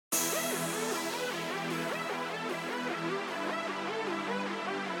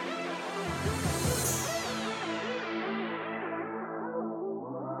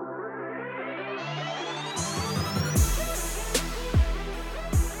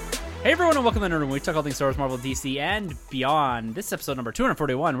Hey everyone, and welcome to the Nerd Room. We talk all things Star Wars, Marvel, DC, and beyond. This is episode number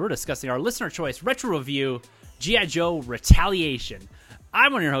 241. We're discussing our listener choice retro review, G.I. Joe Retaliation.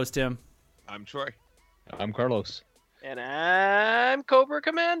 I'm one of your hosts, Tim. I'm Troy. I'm Carlos. And I'm Cobra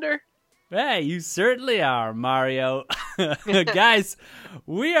Commander. Hey, you certainly are, Mario. Guys,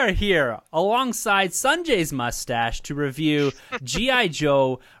 we are here alongside Sunjay's mustache to review G.I.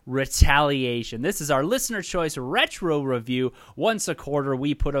 Joe Retaliation. This is our listener choice retro review. Once a quarter,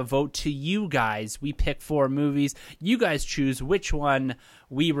 we put a vote to you guys. We pick 4 movies. You guys choose which one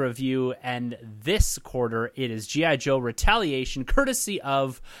we review. And this quarter, it is G.I. Joe Retaliation, courtesy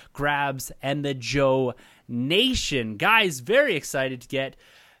of Grabs and the Joe Nation. Guys, very excited to get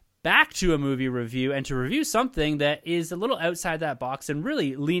back to a movie review and to review something that is a little outside that box and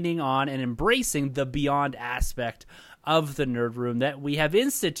really leaning on and embracing the beyond aspect of the Nerd Room that we have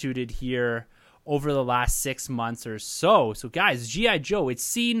instituted here over the last 6 months or so. So guys, G.I. Joe, it's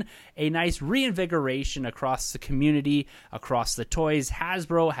seen a nice reinvigoration across the community, across the toys.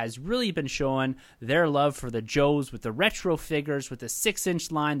 Hasbro has really been showing their love for the Joes with the retro figures, with the 6-inch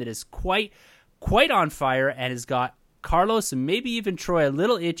line that is quite on fire and has got Carlos and maybe even Troy a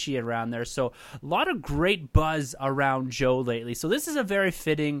little itchy around there. So a lot of great buzz around Joe lately. So this is a very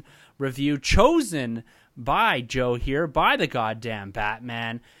fitting review chosen by Joe here, by the goddamn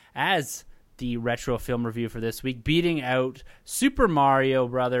Batman, as the retro film review for this week, beating out Super Mario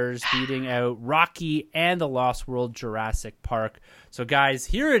Brothers, beating out Rocky and the Lost World Jurassic Park. So guys,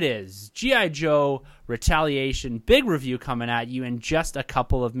 here it is, G.I. Joe Retaliation, big review coming at you in just a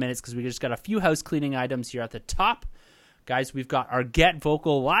couple of minutes because we just got a few house cleaning items here at the top. Guys, we've got our Get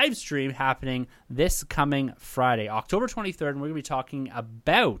Vocal live stream happening this coming Friday, October 23rd, and we're going to be talking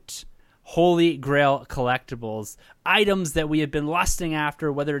about Holy Grail collectibles, items that we have been lusting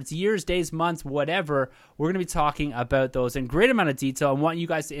after, whether it's years, days, months, whatever. We're going to be talking about those in great amount of detail. I want you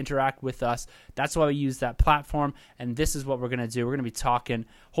guys to interact with us. That's why we use that platform, and this is what we're going to do. We're going to be talking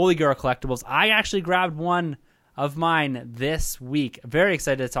Holy Grail collectibles. I actually grabbed one of mine this week. Very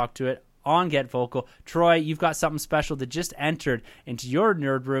excited to talk to it on Get Vocal. Troy, you've got something special that just entered into your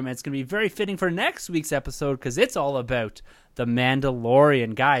Nerd Room, and it's going to be very fitting for next week's episode because it's all about The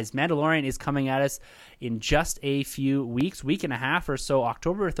Mandalorian. Guys, Mandalorian is coming at us in just a few weeks, week and a half or so.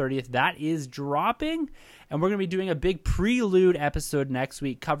 October 30th, that is dropping, and we're going to be doing a big prelude episode next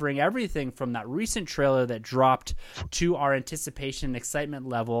week covering everything from that recent trailer that dropped to our anticipation and excitement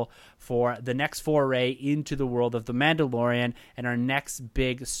level for the next foray into the world of The Mandalorian and our next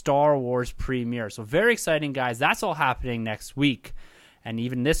big Star Wars premiere. So very exciting, guys. That's all happening next week. And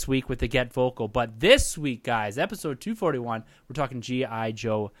even this week with the Get Vocal. But this week, guys, episode 241, we're talking G.I.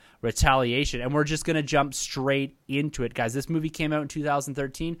 Joe Retaliation. And we're just going to jump straight into it, guys. This movie came out in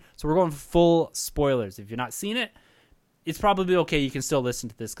 2013, so we're going full spoilers. If you've not seen it, it's probably okay. You can still listen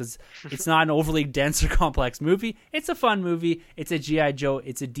to this because it's not an overly dense or complex movie. It's a fun movie. It's a G.I. Joe.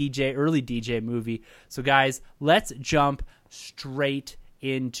 It's a early DJ movie. So, guys, let's jump straight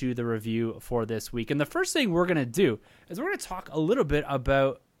into the review for this week. And the first thing we're going to do is we're going to talk a little bit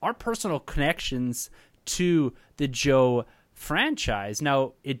about our personal connections to the Joe franchise.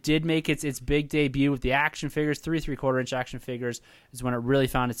 Now, it did make its big debut with the action figures. 3 3/4-inch action figures is when it really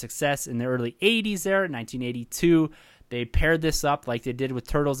found its success in the early 80s there, 1982. They paired this up like they did with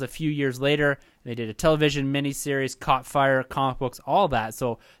Turtles a few years later. They did a television miniseries, caught fire, comic books, all that.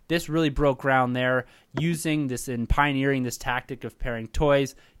 So this really broke ground there, using this and pioneering this tactic of pairing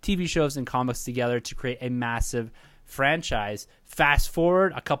toys, TV shows, and comics together to create a massive franchise. Fast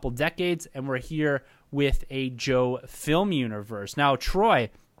forward a couple decades, and we're here with a Joe film universe. Now, Troy,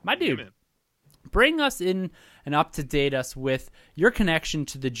 my dude, bring us in and up to date us with your connection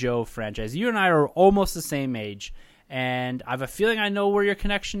to the Joe franchise. You and I are almost the same age, and I have a feeling I know where your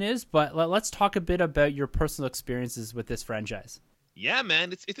connection is, but let's talk a bit about your personal experiences with this franchise. Yeah,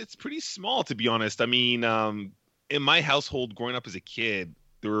 man, it's pretty small, to be honest. I mean, in my household, growing up as a kid,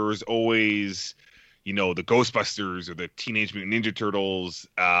 there was always, the Ghostbusters or the Teenage Mutant Ninja Turtles,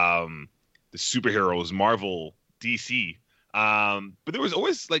 the superheroes, Marvel, DC. But there was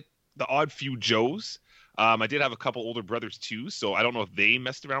always, like, the odd few Joes. I did have a couple older brothers too, so I don't know if they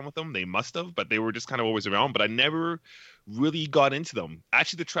messed around with them. They must have, but they were just kind of always around. But I never really got into them.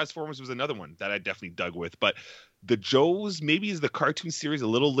 Actually, the Transformers was another one that I definitely dug with. But the Joes maybe is the cartoon series a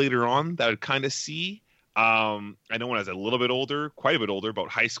little later on that I'd kind of see. I know when I was a little bit older, quite a bit older, about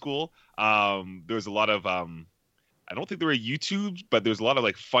high school, there was a lot of I don't think they were YouTube, but there's a lot of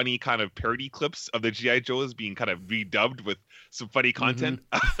like funny kind of parody clips of the GI Joes being kind of redubbed with some funny content.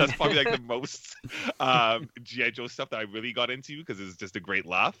 That's probably like the most GI Joe stuff that I really got into because it's just a great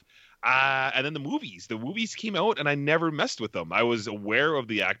laugh. And then the movies came out and I never messed with them. I was aware of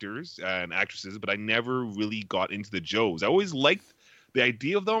the actors and actresses, but I never really got into the Joes. I always liked the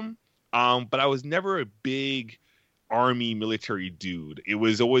idea of them, but I was never a big army military dude. It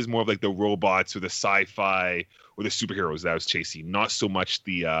was always more of like the robots or the sci-fi or the superheroes that I was chasing, not so much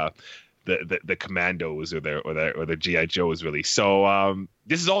the commandos or the GI Joes really. So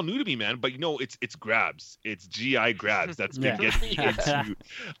this is all new to me, man. But it's grabs, it's GI grabs that's been getting me into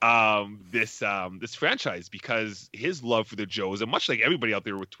this franchise, because his love for the Joes, and much like everybody out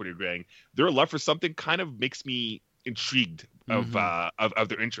there with Twitter gang, their love for something kind of makes me intrigued of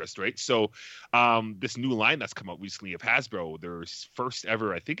their interest, right? So this new line that's come out recently of Hasbro, their first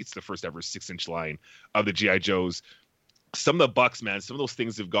ever, I think it's the first ever 6-inch line of the GI Joes. Some of the bucks, man, some of those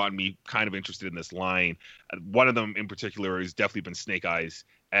things have gotten me kind of interested in this line. One of them in particular has definitely been Snake Eyes,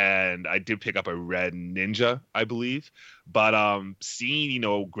 and I did pick up a Red Ninja, I believe. But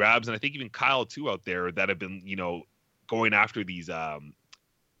seeing grabs, and I think even Kyle too out there that have been going after these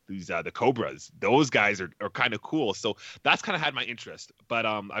the Cobras, those guys are kind of cool. So that's kind of had my interest, but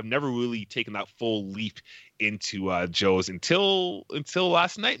I've never really taken that full leap into Joe's until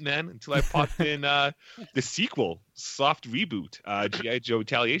last night, man, until I popped in the sequel soft reboot, GI Joe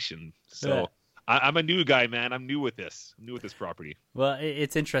Retaliation. So I'm a new guy, man. I'm new with this property. Well,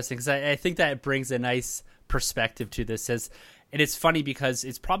 it's interesting because I think that it brings a nice perspective to this, and it's funny because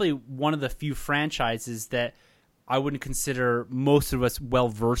it's probably one of the few franchises that I wouldn't consider most of us well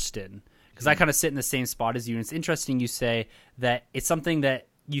versed in, because I kind of sit in the same spot as you. And it's interesting you say that it's something that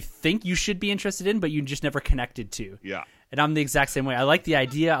you think you should be interested in, but you just never connected to. Yeah. And I'm the exact same way. I like the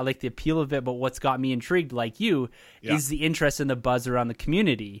idea, I like the appeal of it, but what's got me intrigued, like you, is the interest and the buzz around the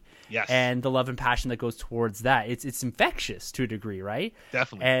community. Yes. And the love and passion that goes towards that. It's infectious to a degree, right?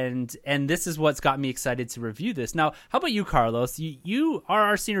 Definitely. And this is what's got me excited to review this. Now, how about you, Carlos? You are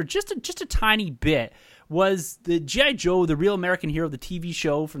our senior just a tiny bit. Was the G.I. Joe, the Real American Hero, the TV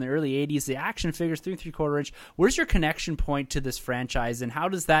show from the early 80s, the action figures, 3 3/4 inch, where's your connection point to this franchise, and how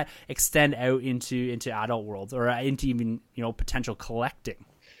does that extend out into adult world, or into even, potential collecting?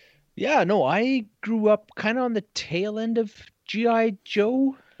 Yeah, no, I grew up kind of on the tail end of G.I.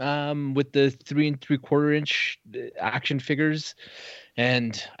 Joe, with the 3 3/4 inch action figures.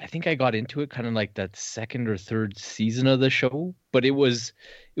 And I think I got into it kind of like that second or third season of the show. But it was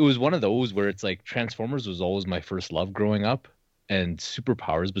one of those where it's like Transformers was always my first love growing up, and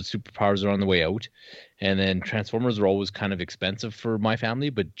Superpowers, but Superpowers are on the way out. And then Transformers were always kind of expensive for my family,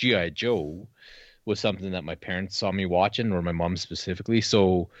 but G.I. Joe was something that my parents saw me watching, or my mom specifically.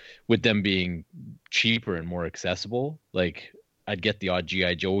 So with them being cheaper and more accessible, like I'd get the odd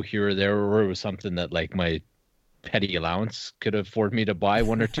G.I. Joe here or there, or it was something that like my petty allowance could afford me to buy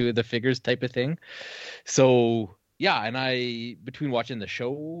one or two of the figures type of thing. So yeah, and I, between watching the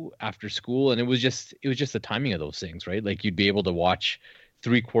show after school, and it was just the timing of those things, right? Like you'd be able to watch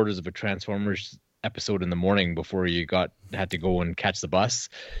 3/4 of a Transformers episode in the morning before you had to go and catch the bus,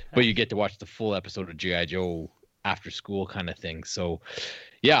 but you get to watch the full episode of G.I. Joe after school kind of thing. So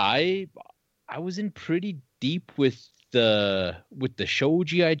yeah, I was in pretty deep with the show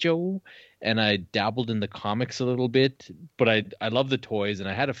G.I. Joe, and I dabbled in the comics a little bit, but I love the toys, and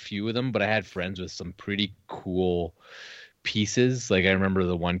I had a few of them, but I had friends with some pretty cool pieces. Like I remember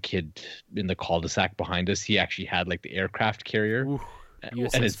the one kid in the cul-de-sac behind us, he actually had like the aircraft carrier. Ooh,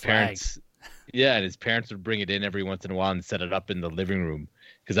 and his parents would bring it in every once in a while and set it up in the living room,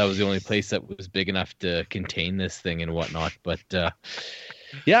 because that was the only place that was big enough to contain this thing and whatnot. But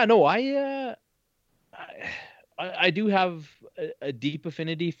yeah, no, I do have a deep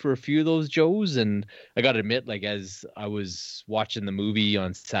affinity for a few of those Joes, and I got to admit, like as I was watching the movie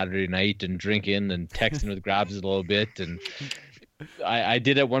on Saturday night and drinking and texting with Grabs a little bit, and I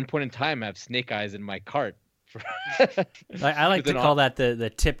did at one point in time have Snake Eyes in my cart. I like to call that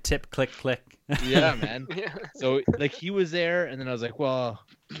the tip click click. Yeah, man. So like he was there, and then I was like, well,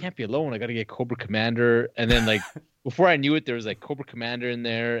 I can't be alone. I got to get Cobra Commander, and then like. Before I knew it, there was like Cobra Commander in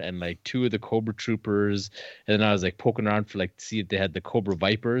there and like 2 of the Cobra Troopers. And then I was like poking around for like to see if they had the Cobra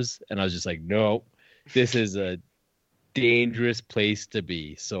Vipers. And I was just like, no, this is a dangerous place to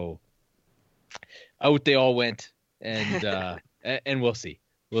be. So out they all went, and and we'll see.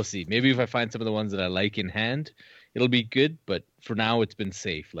 We'll see. Maybe if I find some of the ones that I like in hand, it'll be good. But for now, it's been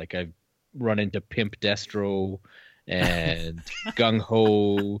safe. Like I've run into Pimp Destro and Gung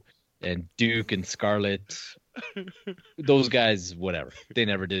Ho and Duke and Scarlet, those guys, whatever. They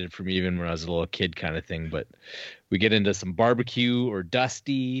never did it for me, even when I was a little kid, kind of thing. But we get into some barbecue or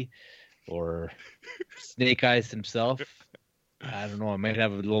Dusty or Snake Eyes himself. I don't know. I might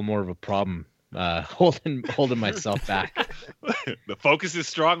have a little more of a problem holding myself back. The focus is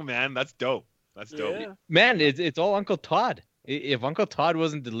strong, man. That's dope. That's dope. Yeah. Man, it's all Uncle Todd. If Uncle Todd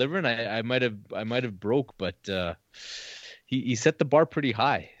wasn't delivering, I might have broke. But he set the bar pretty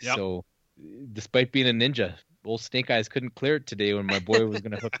high. Yep. So despite being a ninja, old Snake Eyes couldn't clear it today when my boy was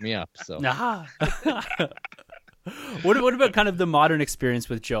going to hook me up. So What about kind of the modern experience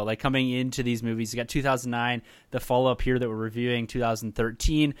with Joe? Like coming into these movies, you got 2009, the follow-up here that we're reviewing,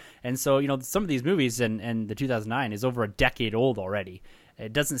 2013. And so, you know, some of these movies and the 2009 is over a decade old already.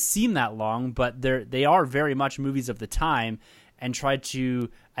 It doesn't seem that long, but they are very much movies of the time and try to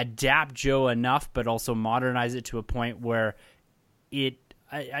adapt Joe enough, but also modernize it to a point where I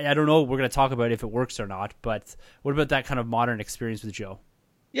don't know, we're going to talk about if it works or not, but what about that kind of modern experience with Joe?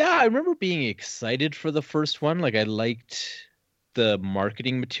 yeah, I remember being excited for the first one. Like I liked the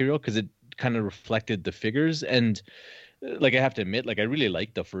marketing material because it kind of reflected the figures. And like I have to admit, like I really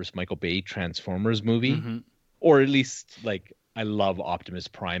liked the first Michael Bay Transformers movie, Mm-hmm. or at least like I love Optimus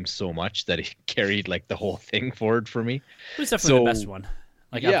Prime so much that it carried like the whole thing forward for me. It was definitely the So, best one,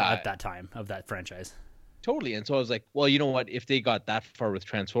 like yeah. at that time of that franchise. Totally. And so I was like, well, you know what? If they got that far with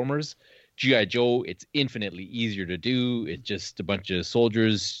Transformers, G.I. Joe, it's infinitely easier to do. It's just a bunch of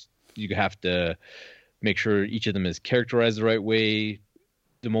soldiers. You have to make sure each of them is characterized the right way.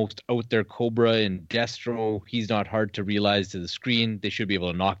 The most out there Cobra and Destro, he's not hard to realize to the screen. They should be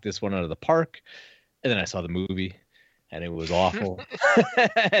able to knock this one out of the park. And then I saw the movie, and it was awful.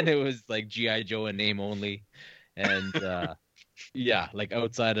 And it was like G.I. Joe in name only. And yeah, like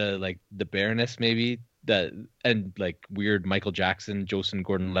outside of like the Baroness maybe, that and like weird Michael Jackson, Joseph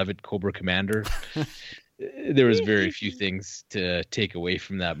Gordon-Levitt, Cobra Commander. There was very few things to take away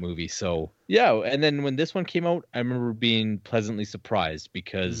from that movie. So yeah, and then when this one came out, I remember being pleasantly surprised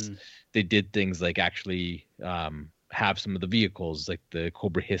because they did things like actually have some of the vehicles, like the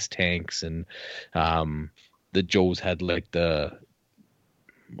Cobra Hiss tanks, and the Joes had like I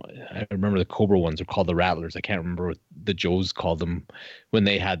remember the Cobra ones are called the Rattlers. I can't remember what the Joes called them when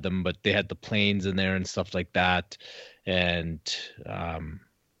they had them, but they had the planes in there and stuff like that. And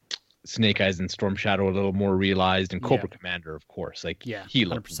Snake Eyes and Storm Shadow a little more realized, and Cobra Commander, of course. Like he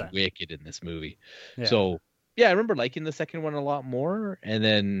looked 100%. wicked in this movie. Yeah. So yeah, I remember liking the second one a lot more, and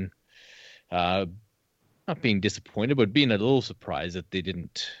then not being disappointed, but being a little surprised that they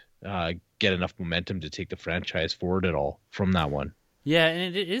didn't get enough momentum to take the franchise forward at all from that one. Yeah,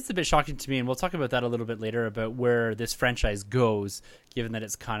 and it is a bit shocking to me, and we'll talk about that a little bit later, about where this franchise goes, given that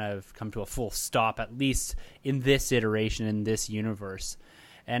it's kind of come to a full stop, at least in this iteration, in this universe.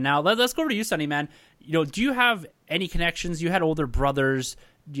 And now let's go over to you, Sonny, man. You know, do you have any connections? You had older brothers.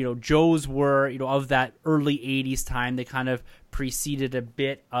 You know, Joe's were, you know, of that early 80s time. They kind of preceded a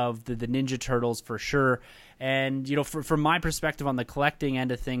bit of the Ninja Turtles for sure. And, you know, from my perspective on the collecting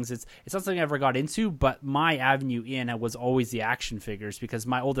end of things, it's not something I ever got into, but my avenue in was always the action figures, because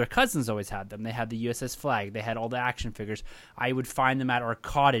my older cousins always had them. They had the USS Flag. They had all the action figures. I would find them at our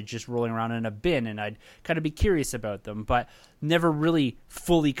cottage just rolling around in a bin, and I'd kind of be curious about them, but never really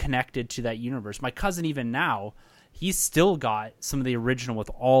fully connected to that universe. My cousin, even now, he's still got some of the original with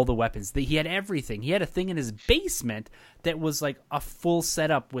all the weapons. He had everything. He had a thing in his basement that was like a full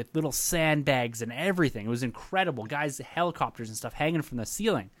setup with little sandbags and everything. It was incredible. Guys, helicopters and stuff hanging from the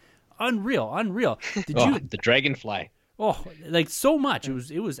ceiling. Unreal. Did you? The Dragonfly. Oh, like so much.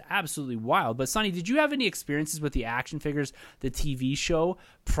 It was absolutely wild. But Sonny, did you have any experiences with the action figures, the TV show,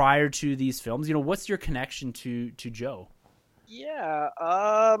 prior to these films? You know, what's your connection to Joe? Yeah.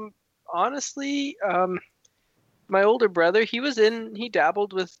 Honestly, my older brother, he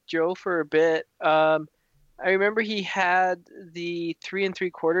dabbled with Joe for a bit. I remember he had the 3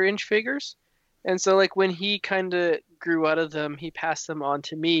 3/4 inch figures. And so like when he kind of grew out of them, he passed them on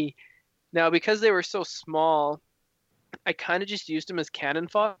to me. Now, because they were so small, I kind of just used them as cannon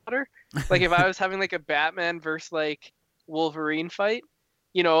fodder. Like if I was having like a Batman versus like Wolverine fight,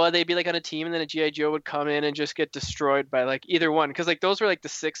 you know, they'd be like on a team, and then a G.I. Joe would come in and just get destroyed by like either one. Because like those were like the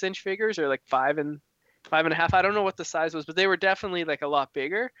 6-inch figures, or like 5 and 5.5. I don't know what the size was, but they were definitely like a lot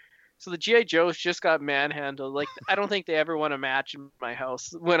bigger. So the G.I. Joes just got manhandled. Like I don't think they ever won a match in my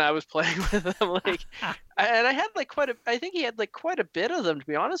house when I was playing with them. Like, and I had like I think he had like quite a bit of them, to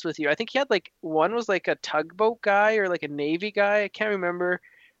be honest with you. I think he had like one was like a tugboat guy or like a Navy guy. I can't remember.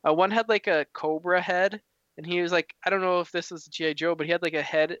 One had like a Cobra head, and he was like, I don't know if this was G.I. Joe, but he had like a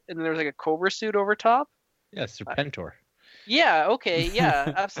head, and then there was like a Cobra suit over top. Yeah, Serpentor. Yeah, okay,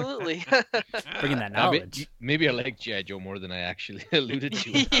 yeah, absolutely. Bringing that Uh, may- knowledge. maybe I like G.I. Joe more than I actually alluded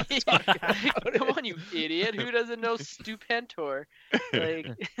to when I was talking about Come it. on, you idiot. Who doesn't know Stupentor? Like,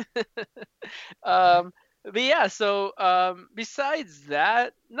 um, but yeah, so besides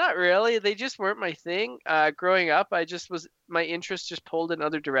that, not really. They just weren't my thing. Growing up, my interest just pulled in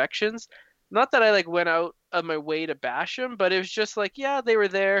other directions. Not that I like went out of my way to bash them, but it was just like, yeah, they were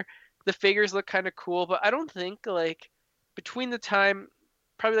there. The figures look kind of cool, but I don't think like between the time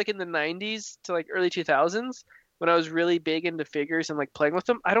probably like in the 90s to like early 2000s when I was really big into figures and like playing with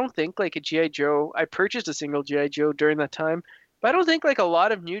them, I don't think like a GI Joe. I purchased a single GI Joe during that time, but I don't think like a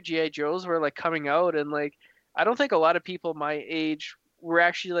lot of new GI Joes were like coming out, and like I don't think a lot of people my age were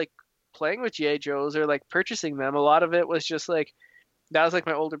actually like playing with GI Joes or like purchasing them. A lot of it was just like that was like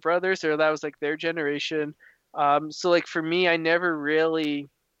my older brothers or that was like their generation. So like for me, I never really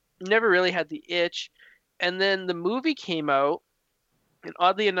had the itch. And then the movie came out, and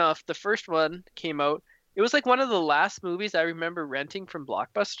oddly enough, the first one came out. It was like one of the last movies I remember renting from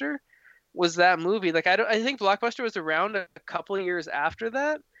Blockbuster. Was that movie? Like I think Blockbuster was around a couple of years after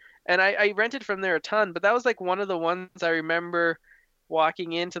that, and I rented from there a ton. But that was like one of the ones I remember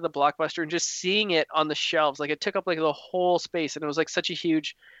walking into the Blockbuster and just seeing it on the shelves. Like it took up like the whole space, and it was like such a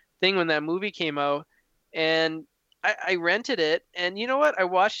huge thing when that movie came out. And I rented it, and you know what? I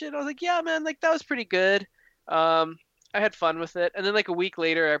watched it. And I was like, yeah, man, like that was pretty good. I had fun with it, and then like a week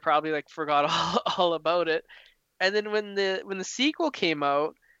later, I probably like forgot all about it. And then when the sequel came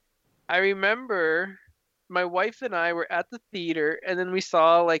out, I remember my wife and I were at the theater, and then we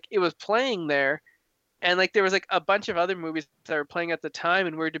saw like it was playing there, and like there was like a bunch of other movies that were playing at the time,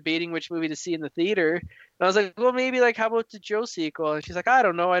 and we were debating which movie to see in the theater. And I was like, well, maybe like how about the Joe sequel? And she's like, I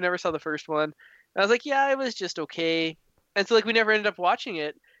don't know, I never saw the first one. And I was like, yeah, it was just okay. And so like we never ended up watching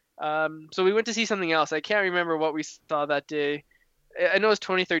it. So we went to see something else. I can't remember what we saw that day. I know it was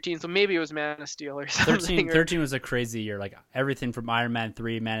 2013, so maybe it was Man of Steel or something. 13 was a crazy year. Like everything from Iron Man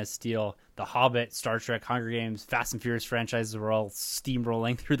 3, Man of Steel, The Hobbit, Star Trek, Hunger Games, Fast and Furious franchises were all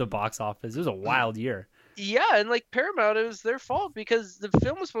steamrolling through the box office. It was a wild year. Yeah, and like Paramount, it was their fault because the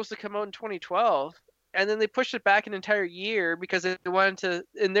film was supposed to come out in 2012, and then they pushed it back an entire year because they wanted to,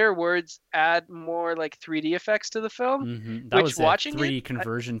 in their words, add more like 3D effects to the film. Mm-hmm. That was watching 3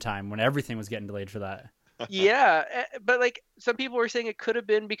 conversion time when everything was getting delayed for that. Yeah, but like some people were saying it could have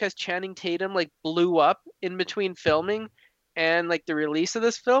been because Channing Tatum like blew up in between filming and like the release of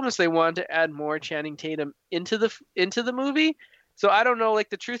this film, so they wanted to add more Channing Tatum into the movie. So I don't know,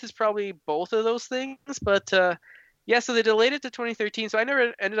 like the truth is probably both of those things, but yeah, so they delayed it to 2013. So I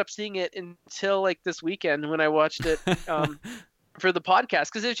never ended up seeing it until like this weekend when I watched it for the podcast,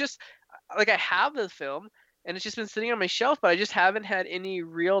 because it's just like I have the film and it's just been sitting on my shelf, but I just haven't had any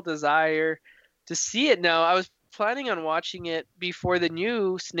real desire to see it now. I was planning on watching it before the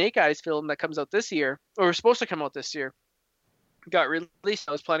new Snake Eyes film that comes out this year, or was supposed to come out this year, got released.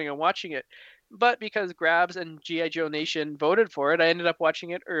 I was planning on watching it, but because Grabs and G.I. Joe Nation voted for it, I ended up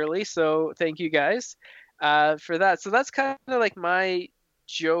watching it early. So thank you guys for that. So that's kind of like my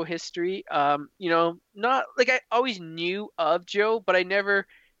Joe history. Not like I always knew of Joe, but I never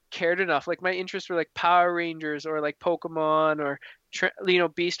cared enough. Like my interests were like Power Rangers or like Pokemon or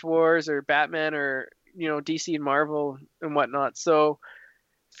Beast Wars or Batman or DC and Marvel and whatnot. So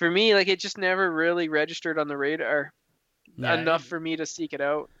for me, like it just never really registered on the radar enough for me to seek it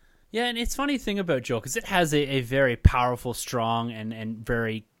out. Yeah, and it's funny thing about Joe, because it has a very powerful, strong, and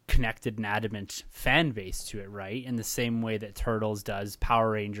very connected and adamant fan base to it, right? In the same way that Turtles does,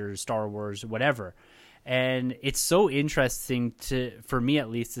 Power Rangers, Star Wars, whatever. And it's so interesting for me at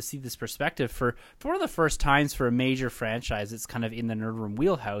least, to see this perspective for one of the first times for a major franchise that's kind of in the Nerd Room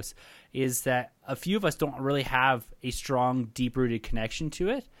wheelhouse, is that a few of us don't really have a strong, deep-rooted connection to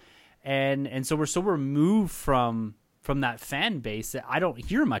it. And so we're so removed from that fan base that I don't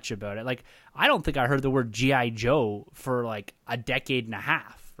hear much about it. Like, I don't think I heard the word G.I. Joe for like a decade and a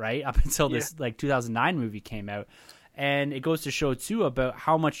half, right? Up until this like 2009 movie came out. And it goes to show too about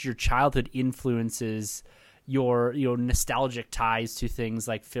how much your childhood influences your nostalgic ties to things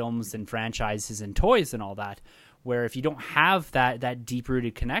like films and franchises and toys and all that, where if you don't have that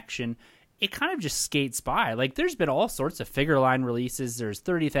deep-rooted connection, it kind of just skates by. Like there's been all sorts of figure line releases. There's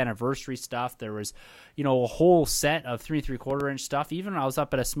 30th anniversary stuff. There was, a whole set of 3 3/4 inch stuff. Even I was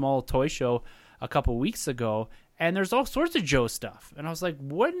up at a small toy show a couple weeks ago, and there's all sorts of Joe stuff. And I was like,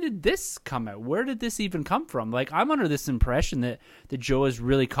 when did this come out? Where did this even come from? Like, I'm under this impression that Joe has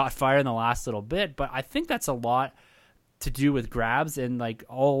really caught fire in the last little bit, but I think that's a lot to do with Grabs and like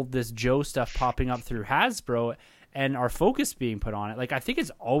all this Joe stuff popping up through Hasbro and our focus being put on it. Like, I think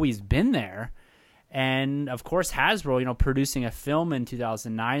it's always been there. And of course, Hasbro, producing a film in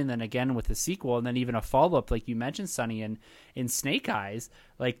 2009, and then again with a sequel, and then even a follow-up, like you mentioned, Sonny, in Snake Eyes.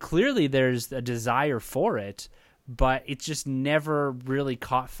 Like, clearly there's a desire for it, but it just never really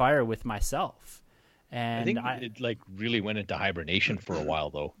caught fire with myself. And I think it like really went into hibernation for a while,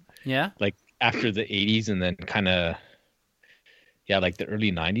 though. Yeah? Like after the 80s and then kind of, like the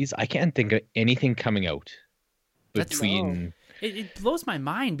early 90s, I can't think of anything coming out between... It blows my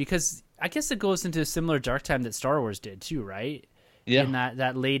mind because I guess it goes into a similar dark time that Star Wars did too, right? Yeah. In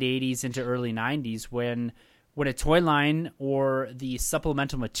that late 80s into early 90s when a toy line or the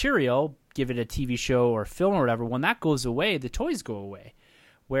supplemental material, give it a TV show or film or whatever, when that goes away, the toys go away.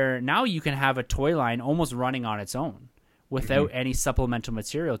 Where now you can have a toy line almost running on its own without any supplemental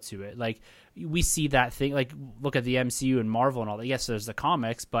material to it. Like, we see that thing, like, look at the MCU and Marvel and all that. Yes, there's the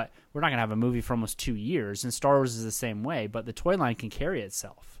comics, but we're not going to have a movie for almost 2 years, and Star Wars is the same way, but the toy line can carry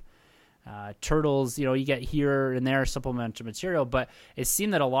itself. Turtles, you get here and there supplemental material, but it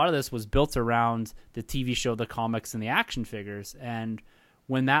seemed that a lot of this was built around the TV show, the comics, and the action figures, and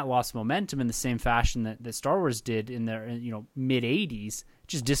when that lost momentum in the same fashion that Star Wars did in their mid-'80s, it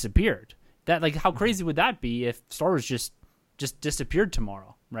just disappeared. That, like, how crazy would that be if Star Wars just disappeared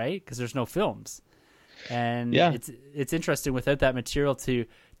tomorrow, right? Because there's no films. And it's interesting without that material to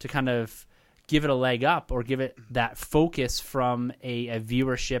kind of give it a leg up or give it that focus from a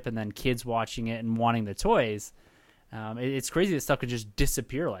viewership and then kids watching it and wanting the toys. It's crazy that stuff could just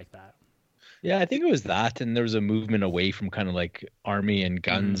disappear like that. Yeah, I think it was that, and there was a movement away from kind of like army and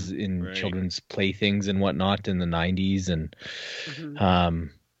guns in children's playthings and whatnot in the 90s, and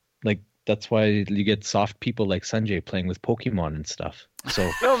like that's why you get soft people like Sunjay playing with Pokemon and stuff. So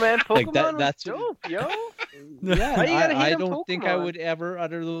yo, man, Pokemon like that's dope, yo. Yeah, I don't think I would ever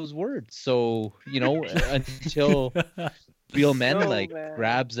utter those words. So until real men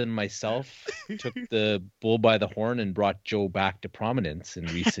Grabs and myself took the bull by the horn and brought Joe back to prominence in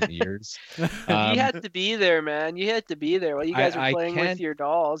recent years. You had to be there, man. You had to be there while you guys were playing with your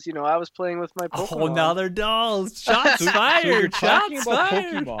dolls. I was playing with my Pokemon. Oh, now they're dolls. Shots fired. So you're talking Shots about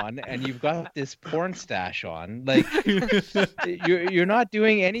fired. Pokemon, and you've got this porn stash on. Like, you're not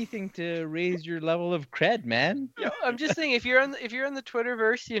doing anything to raise your level of cred, man. Yo, I'm just saying, if you're on the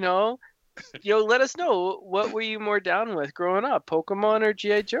Twitterverse, let us know, what were you more down with growing up, Pokemon or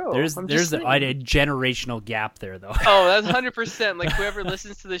G.I. Joe? There's a generational gap there, though. Oh, that's 100%. Like, whoever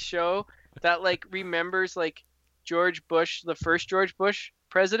listens to the show that remembers George Bush, the first George Bush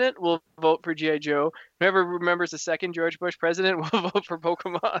president, will vote for G.I. Joe. Whoever remembers the second George Bush president will vote for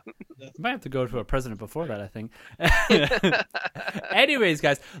Pokemon. Might have to go to a president before that, I think. Anyways,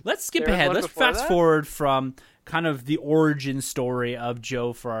 guys, let's skip ahead. Let's fast forward from kind of the origin story of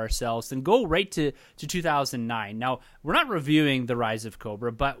Joe for ourselves and go right to 2009. Now, we're not reviewing The Rise of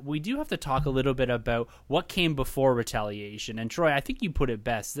Cobra, but we do have to talk a little bit about what came before Retaliation. And Troy, I think you put it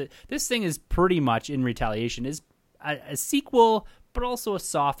best. This thing is pretty much, in Retaliation, is a sequel, but also a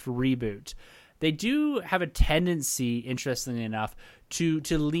soft reboot. They do have a tendency, interestingly enough, to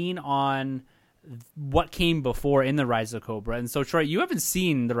lean on what came before in The Rise of Cobra. And so, Troy, you haven't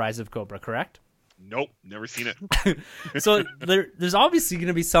seen The Rise of Cobra, correct? Nope, never seen it. So there's obviously going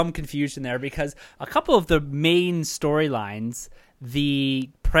to be some confusion there because a couple of the main storylines,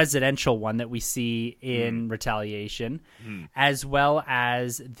 the presidential one that we see in Retaliation, as well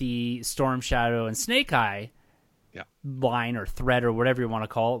as the Storm Shadow and Snake Eye line or thread or whatever you want to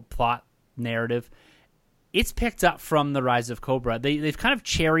call it, plot narrative, it's picked up from The Rise of Cobra. They've kind of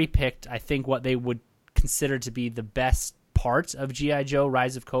cherry-picked, I think, what they would consider to be the best parts of G.I. Joe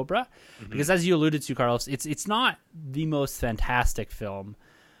Rise of Cobra, because as you alluded to, Carlos, it's not the most fantastic film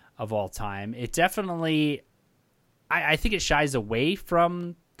of all time. It definitely, I think it shies away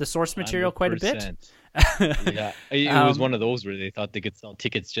from the source material 100%. Quite a bit. Yeah, it was one of those where they thought they could sell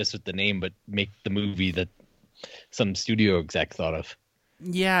tickets just with the name, but make the movie that some studio exec thought of.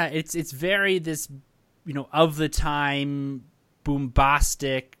 Yeah, it's very this, of the time,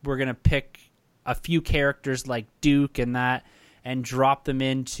 bombastic. We're gonna pick a few characters like Duke and that and drop them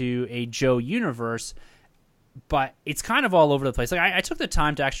into a Joe universe, but it's kind of all over the place. Like, I took the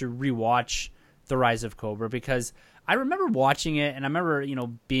time to actually rewatch The Rise of Cobra because I remember watching it and I remember,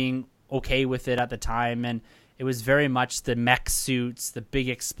 being okay with it at the time, and it was very much the mech suits, the big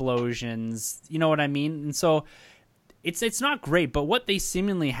explosions, you know what I mean? And so it's not great, but what they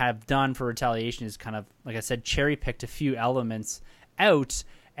seemingly have done for Retaliation is kind of, like I said, cherry-picked a few elements out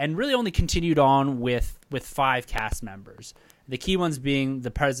and really only continued on with 5 cast members. The key ones being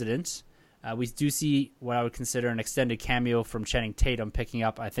the president, We do see what I would consider an extended cameo from Channing Tatum, picking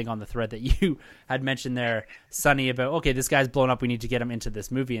up, I think, on the thread that you had mentioned there, Sonny, about, okay, this guy's blown up, we need to get him into this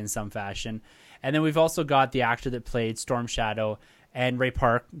movie in some fashion. And then we've also got the actor that played Storm Shadow and Ray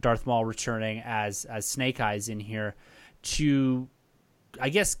Park, Darth Maul, returning as Snake Eyes in here to, I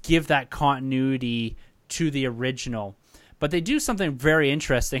guess, give that continuity to the original. But they do something very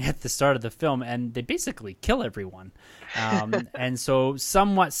interesting at the start of the film, and they basically kill everyone. And so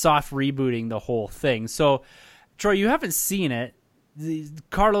somewhat soft rebooting the whole thing. So, Troy, you haven't seen it.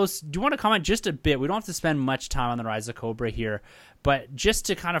 Carlos, do you want to comment just a bit? We don't have to spend much time on the Rise of Cobra here, but just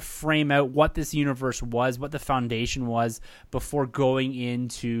to kind of frame out what this universe was, what the foundation was, before going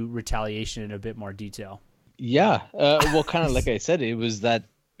into Retaliation in a bit more detail. Yeah. Well, kind of like I said, it was that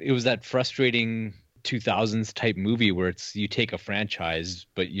frustrating 2000s type movie where it's you take a franchise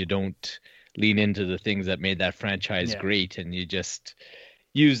but you don't lean into the things that made that franchise great, and you just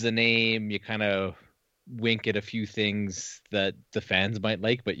use the name, you kind of wink at a few things that the fans might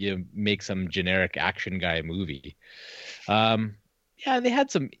like, but you make some generic action guy movie. They had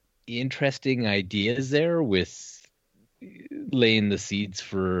some interesting ideas there with laying the seeds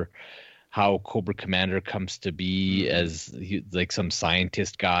for how Cobra Commander comes to be as like some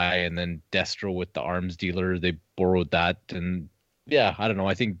scientist guy, and then Destro with the arms dealer, they borrowed that. And yeah, I don't know.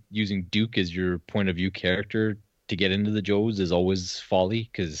 I think using Duke as your point of view character to get into the Joes is always folly,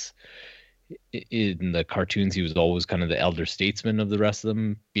 because in the cartoons he was always kind of the elder statesman of the rest of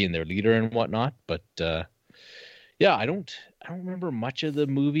them, being their leader and whatnot. But I don't remember much of the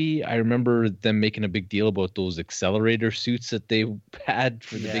movie. I remember them making a big deal about those accelerator suits that they had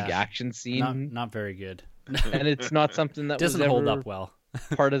for the big action scene. Not very good. And it's not something that doesn't hold up well.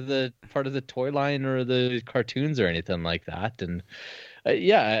 part of the toy line or the cartoons or anything like that. And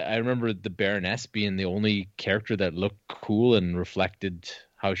I remember the Baroness being the only character that looked cool and reflected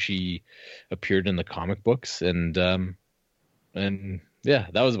how she appeared in the comic books. And yeah,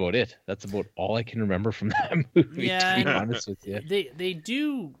 that was about it. That's about all I can remember from that movie, to be honest with you. They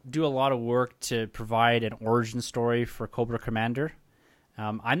do a lot of work to provide an origin story for Cobra Commander.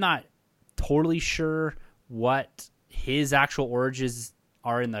 I'm not totally sure what his actual origins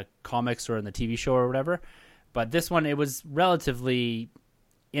are in the comics or in the TV show or whatever, but this one, it was relatively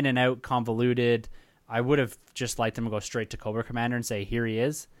in and out, convoluted. I would have just liked them to go straight to Cobra Commander and say, here he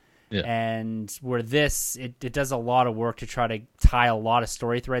is. Yeah. And where this, it does a lot of work to try to tie a lot of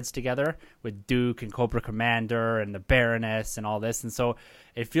story threads together with Duke and Cobra Commander and the Baroness and all this. And so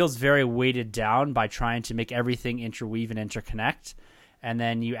it feels very weighted down by trying to make everything interweave and interconnect. And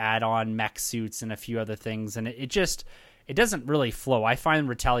then you add on mech suits and a few other things. And it doesn't really flow. I find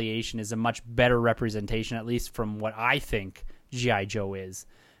Retaliation is a much better representation, at least from what I think G.I. Joe is.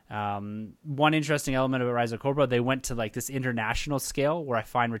 One interesting element of Rise of Cobra, they went to like this international scale, where I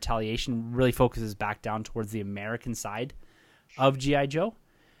find Retaliation really focuses back down towards the American side of G.I. Joe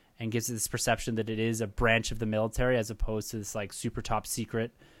and gives it this perception that it is a branch of the military as opposed to this like super top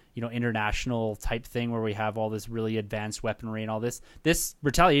secret, international type thing where we have all this really advanced weaponry and all this. This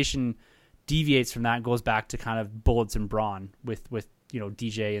Retaliation deviates from that and goes back to kind of bullets and brawn with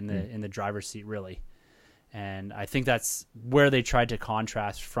DJ in the driver's seat, really. And I think that's where they tried to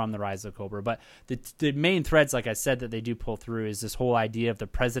contrast from the Rise of Cobra. But the main threads, like I said, that they do pull through is this whole idea of the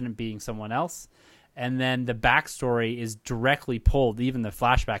president being someone else. And then the backstory is directly pulled, even the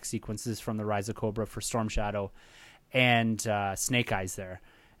flashback sequences from the Rise of Cobra for Storm Shadow and Snake Eyes there.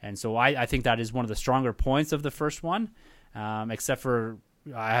 And so I think that is one of the stronger points of the first one, except for,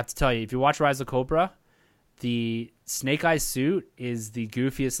 I have to tell you, if you watch Rise of Cobra, the Snake Eyes suit is the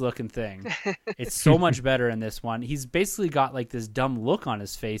goofiest looking thing. It's so much better in this one. He's basically got like this dumb look on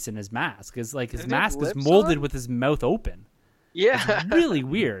his face in his mask. It's like his mask is molded with his mouth open. Yeah. It's really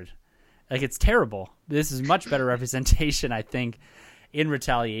weird. Like, it's terrible. This is much better representation, I think, in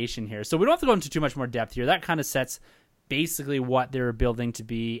Retaliation here. So we don't have to go into too much more depth here. That kind of sets basically what they're building to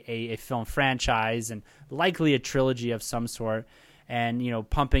be a film franchise and likely a trilogy of some sort. And,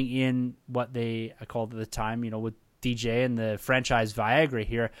 pumping in what they called at the time, with DJ and the franchise Viagra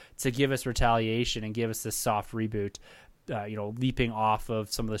here to give us Retaliation and give us this soft reboot, leaping off of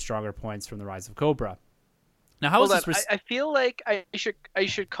some of the stronger points from the Rise of Cobra. Now, how is this? I feel like I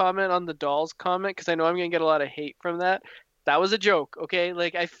should comment on the dolls comment, because I know I'm going to get a lot of hate from that. that was a joke, okay?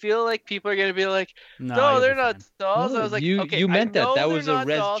 Like, I feel like people are gonna be like, no, you'll they're be not fine. dolls. No, I was like, you okay, you meant I that. know That they're was a not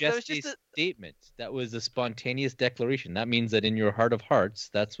res dolls. That was geste just statement. That was a spontaneous declaration. That means that in your heart of hearts,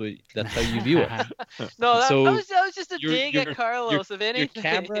 that's how you view it. no, that So was just a your dig your at Carlos, if your anything.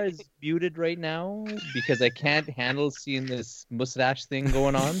 camera is muted right now because I can't handle seeing this mustache thing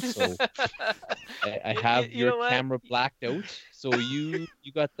going on. So I have You know your what? camera blacked out. So you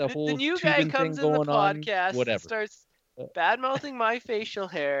got the The whole new guy tubing thing comes in the going on. podcast, Whatever. starts bad mouthing my facial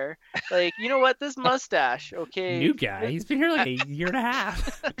hair. Like, you know what? This mustache, okay? New guy. He's been here like a year and a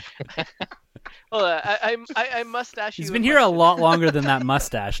half. Hold on, I mustache you. He's been here a lot longer than that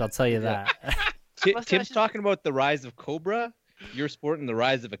mustache. I'll tell you that. Tim's Mustache is- talking about the rise of Cobra. You're sporting the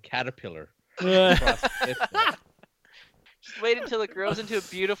rise of a caterpillar. Just wait until it grows into a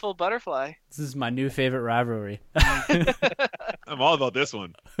beautiful butterfly. This is my new favorite rivalry. I'm all about this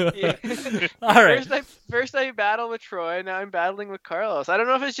one. Yeah. All right. First I battle with Troy. Now I'm battling with Carlos. I don't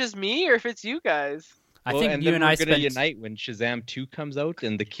know if it's just me or if it's you guys. I Well, think and you then and we're I gonna spent. unite when Shazam 2 comes out,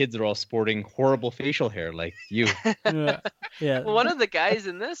 and the kids are all sporting horrible facial hair like you. Yeah. Well, one of the guys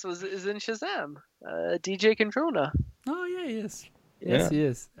in this is in Shazam, DJ Controna. Oh yeah, he is. Yes, he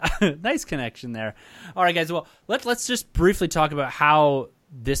is. Nice connection there. All right, guys. Well, let's just briefly talk about how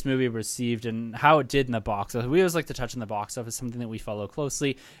this movie received and how it did in the box office. We always like to touch on the box office, something that we follow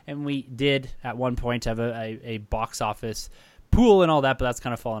closely, and we did at one point have a box office pool and all that, but that's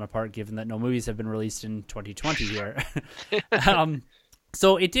kind of fallen apart given that no movies have been released in 2020 here.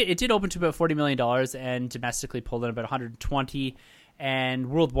 So it did open to about $40 million and domestically pulled in about 120, and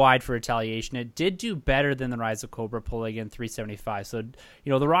worldwide for Retaliation, it did do better than The Rise of Cobra, pulling in 375. So,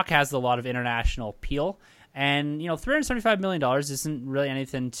 The Rock has a lot of international appeal, and, $375 million isn't really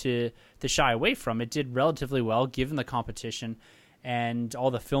anything to shy away from. It did relatively well given the competition and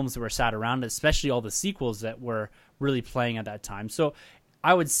all the films that were sat around it, especially all the sequels that were really playing at that time. So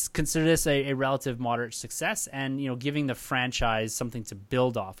I would consider this a relative moderate success and, giving the franchise something to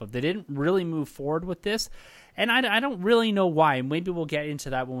build off of. They didn't really move forward with this, and I don't really know why. Maybe we'll get into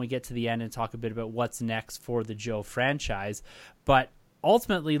that when we get to the end and talk a bit about what's next for the Joe franchise. But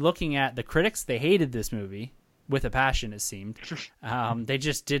ultimately, looking at the critics, they hated this movie with a passion, it seemed. They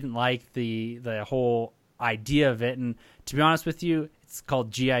just didn't like the whole idea of it. And to be honest with you, it's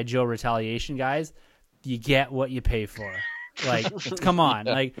called G.I. Joe Retaliation, guys. You get what you pay for. Like, come on.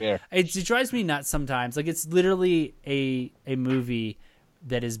 Like, it drives me nuts sometimes. Like, it's literally a movie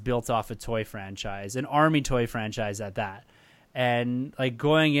that is built off a toy franchise, an Army toy franchise at that. And, like,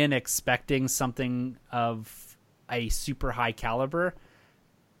 going in expecting something of a super high caliber,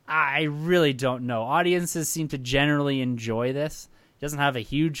 I really don't know. Audiences seem to generally enjoy this. It doesn't have a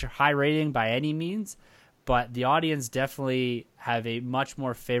huge high rating by any means, but the audience definitely have a much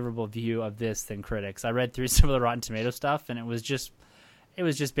more favorable view of this than critics. I read through some of the Rotten Tomato stuff, and it was just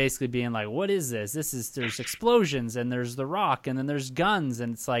basically being like, what is this? There's explosions, and there's The Rock, and then there's guns,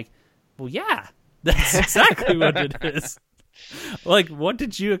 and it's like, well, yeah, that's exactly what it is. Like, what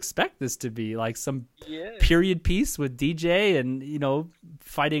did you expect this to be? Like some period piece with DJ and,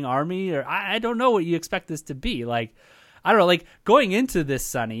 fighting Army? Or I don't know what you expect this to be. Like, I don't know, like going into this,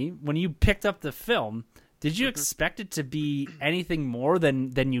 Sonny, when you picked up the film, did you expect it to be anything more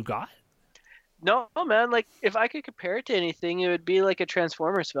than you got? No, man. Like, if I could compare it to anything, it would be like a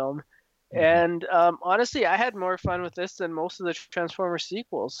Transformers film. And honestly, I had more fun with this than most of the Transformers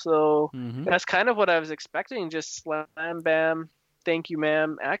sequels. So that's kind of what I was expecting. Just slam, bam, thank you,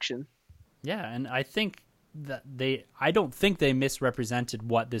 ma'am, action. Yeah, and I think that I don't think they misrepresented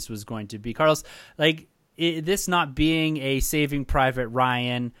what this was going to be. Carlos, like, this not being a Saving Private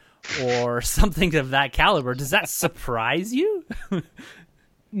Ryan or something of that caliber, does that surprise you?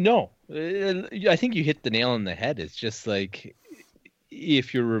 No, I think you hit the nail on the head. It's just like,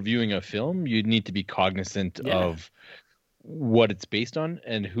 if you're reviewing a film, you need to be cognizant of what it's based on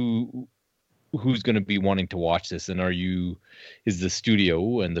and who's going to be wanting to watch this, and is the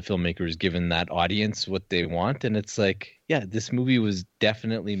studio and the filmmakers given that audience what they want? And it's like, yeah, this movie was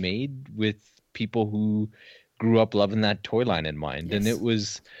definitely made with people who grew up loving that toy line in mind. Yes. And it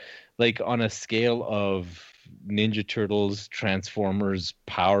was like on a scale of Ninja Turtles, Transformers,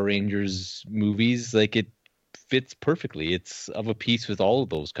 Power Rangers movies, like it fits perfectly. It's of a piece with all of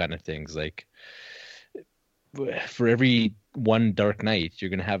those kind of things. Like, for every one Dark Knight, you're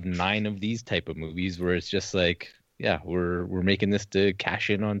gonna have 9 of these type of movies where it's just like, yeah, we're making this to cash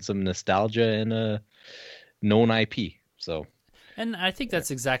in on some nostalgia and a known IP. So, and I think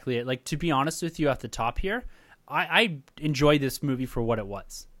that's exactly it. Like, to be honest with you, at the top here, I enjoyed this movie for what it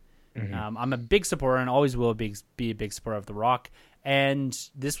was. I'm a big supporter and always will be a big supporter of The Rock. And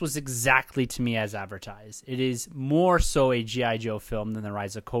this was exactly to me as advertised. It is more so a G.I. Joe film than The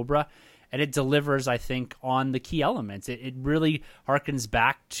Rise of Cobra. And it delivers, I think, on the key elements. It really harkens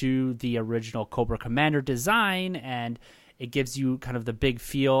back to the original Cobra Commander design, and it gives you kind of the big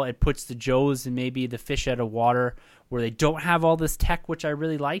feel. It puts the Joes in maybe the fish out of water where they don't have all this tech, which I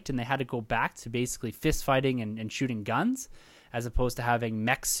really liked, and they had to go back to basically fist fighting and shooting guns as opposed to having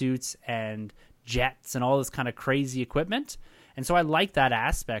mech suits and jets and all this kind of crazy equipment. And so I like that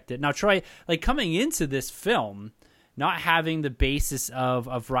aspect. Now, Troy, like coming into this film, not having the basis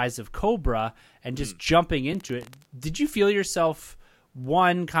of Rise of Cobra and just jumping into it, did you feel yourself,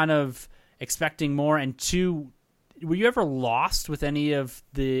 one, kind of expecting more, and two, were you ever lost with any of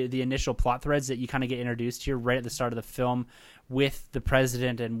the initial plot threads that you kind of get introduced here right at the start of the film with the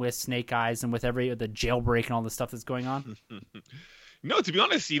president and with Snake Eyes and with the jailbreak and all the stuff that's going on? No, to be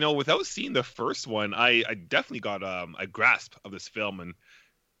honest, without seeing the first one, I definitely got a grasp of this film and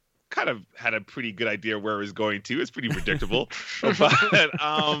kind of had a pretty good idea where it was going to. It's pretty predictable.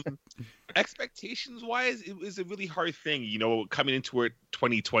 But expectations wise, it was a really hard thing, coming into it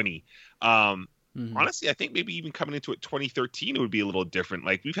 2020. Honestly, I think maybe even coming into it 2013, it would be a little different.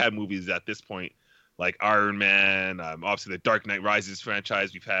 Like, we've had movies at this point like Iron Man, obviously the Dark Knight Rises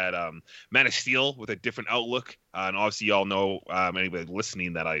franchise. We've had Man of Steel with a different outlook. And obviously y'all know, anybody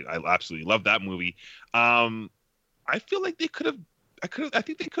listening, that I absolutely love that movie. I feel like I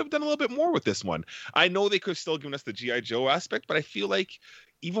think they could have done a little bit more with this one. I know they could have still given us the G.I. Joe aspect, but I feel like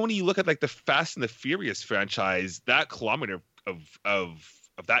even when you look at like the Fast and the Furious franchise, that kilometer of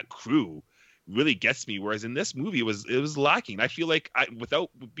that crew really gets me. Whereas in this movie, it was lacking. I feel like without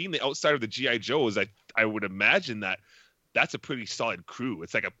being the outside of the G.I. Joes, I would imagine that's a pretty solid crew.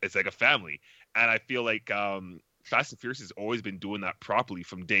 It's like a family, and I feel like Fast and Furious has always been doing that properly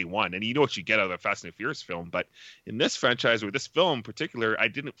from day one. And you know what you get out of a Fast and Furious film. But in this franchise, or this film in particular, I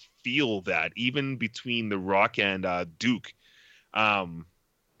didn't feel that. Even between The Rock and Duke,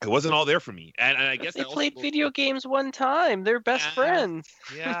 it wasn't all there for me. And I guess they played video games one time. They're best friends.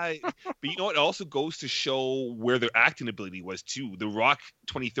 Yeah. But you know what? It also goes to show where their acting ability was, too. The Rock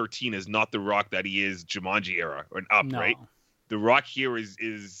 2013 is not The Rock that he is Jumanji era or up, right? The Rock here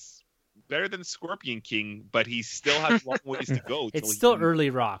is better than Scorpion King, but he still has a long ways to go. It's still early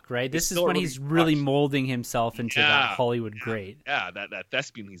Rock, right? This is when he's really molding himself into that Hollywood great. Yeah, that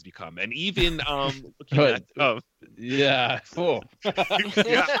thespian he's become. And even looking at yeah. Oh.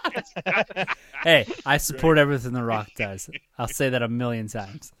 Yeah. Hey, I support everything The Rock does. I'll say that a million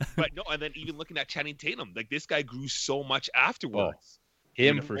times. But no, and then even looking at Channing Tatum, like this guy grew so much afterwards.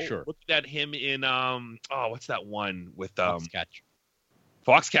 Him for sure. Looking at him in what's that one with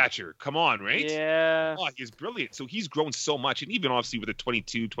Foxcatcher. Come on, right? Yeah. Oh, he's brilliant. So he's grown so much, and even obviously with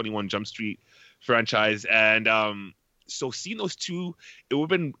the 21 Jump Street franchise, and so seeing those two, it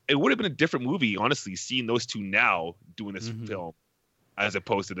would have been a different movie, honestly. Seeing those two now doing this film, as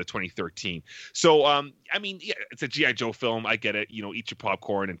opposed to the 2013. So I mean, yeah, it's a G.I. Joe film. I get it. Eat your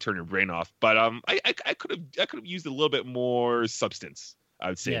popcorn and turn your brain off. But I could have used a little bit more substance, I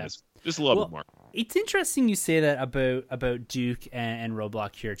would say. Just a little bit more. It's interesting you say that about Duke and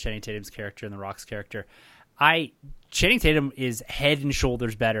Roadblock here, Channing Tatum's character and The Rock's character. Channing Tatum is head and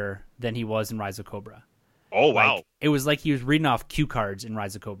shoulders better than he was in Rise of Cobra. Oh, wow. It was like he was reading off cue cards in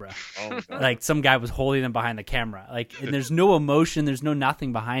Rise of Cobra. Oh, like some guy was holding them behind the camera. And there's no emotion, there's no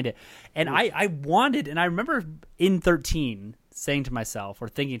nothing behind it. And I wanted, and I remember in 13 saying to myself, or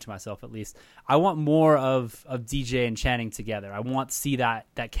thinking to myself at least, I want more of DJ and Channing together. I want to see that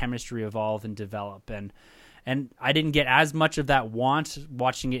chemistry evolve and develop. And I didn't get as much of that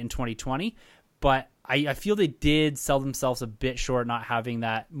watching it in 2020, but I feel they did sell themselves a bit short not having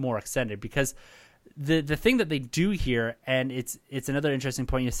that more extended, because the thing that they do here, and it's another interesting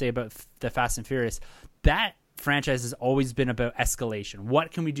point you say about the Fast and Furious, that franchise has always been about escalation.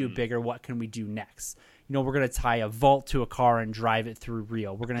 What can we do bigger? What can we do next? We're going to tie a vault to a car and drive it through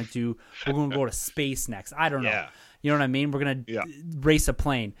Rio. We're going to go to space next. I don't know. Yeah. You know what I mean? We're going to race a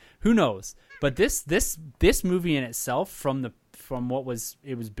plane. Who knows? But this movie in itself, from what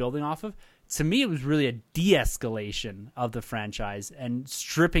it was building off of, to me, it was really a de-escalation of the franchise and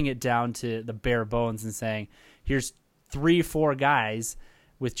stripping it down to the bare bones and saying, here's 3-4 guys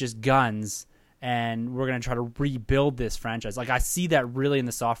with just guns, and we're going to try to rebuild this franchise. Like, I see that really in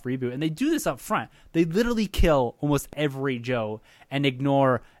the soft reboot. And they do this up front. They literally kill almost every Joe and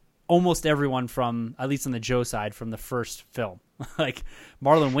ignore almost everyone from, at least on the Joe side, from the first film. Like,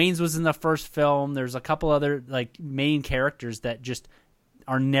 Marlon Wayans was in the first film. There's a couple other, main characters that just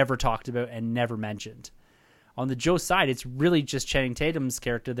are never talked about and never mentioned. on the Joe side, it's really just Channing Tatum's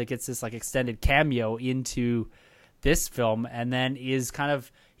character that gets this like extended cameo into this film, and then is kind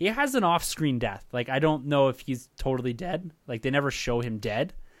of, he has an off-screen death. Like, I don't know if he's totally dead. Like, they never show him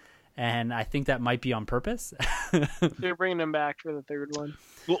dead, and I think that might be on purpose. They're bringing him back for the third one.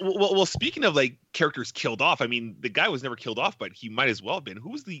 Well, speaking of like characters killed off, I mean, the guy was never killed off, but he might as well have been. Who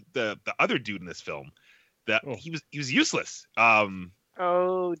was the other dude in this film? He was useless.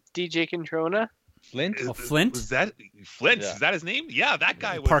 Oh, DJ Controna? Flint? Flint? Was that Flint? Yeah. Is that his name? Yeah, that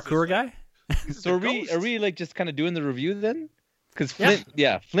guy was Parkour guy? So are we like just kind of doing the review then? Because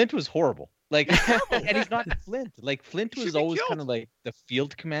Flint was horrible. Like, and he's not Flint. Like, Flint was always kind of like the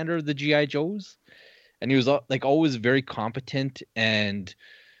field commander of the GI Joes, and he was like always very competent, and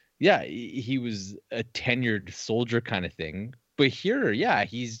he was a tenured soldier kind of thing. But here,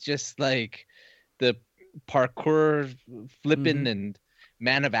 he's just like the parkour flipping and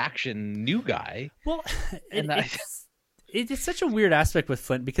man of action new guy. Well, it's such a weird aspect with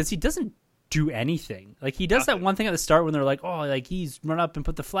Flint because he doesn't do anything. Like, he does that one thing at the start when they're like, oh, like he's run up and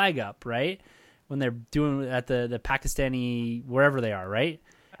put the flag up, right? When they're doing at the Pakistani, wherever they are, right?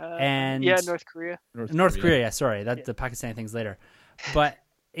 North Korea. North Korea, sorry. The Pakistani thing's later. But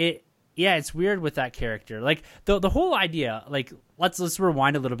it's weird with that character. Like, the whole idea, like, let's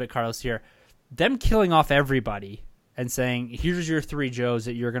rewind a little bit, Carlos, here. Them killing off everybody and saying, here's your 3 Joes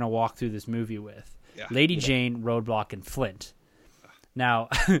that you're going to walk through this movie with. Yeah. Lady Jane, Roadblock, and Flint. Now,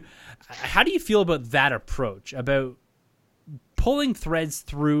 how do you feel about that approach, about pulling threads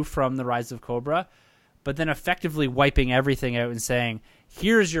through from The Rise of Cobra, but then effectively wiping everything out and saying,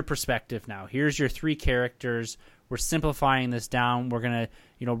 here's your perspective now. Here's your 3 characters. We're simplifying this down. We're going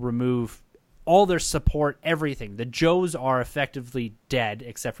to, remove all their support, everything. The Joes are effectively dead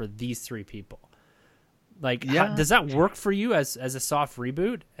except for these 3 people. Like, does that work for you as a soft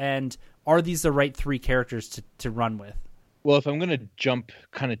reboot? And are these the right 3 characters to run with? Well, if I'm going to jump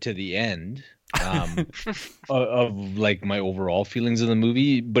kind of to the end of like my overall feelings of the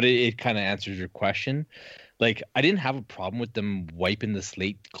movie, but it kind of answers your question. Like, I didn't have a problem with them wiping the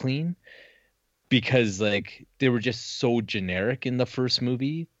slate clean because like they were just so generic in the first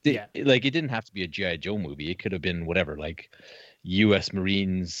movie. Like, it didn't have to be a G.I. Joe movie. It could have been whatever, like U.S.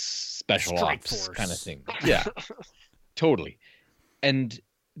 Marines Special Ops kind of thing. Yeah, totally. And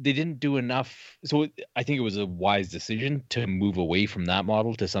they didn't do enough. So I think it was a wise decision to move away from that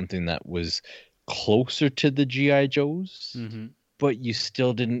model to something that was closer to the G.I. Joes, but you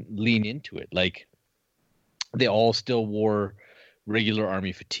still didn't lean into it. Like, they all still wore regular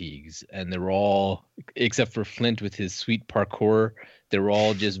army fatigues, and they were all, except for Flint with his sweet parkour, they were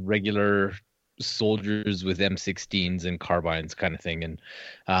all just regular soldiers with M16s and carbines kind of thing.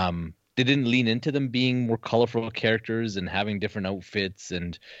 And they didn't lean into them being more colorful characters and having different outfits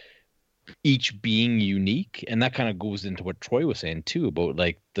and each being unique. And that kind of goes into what Troy was saying too about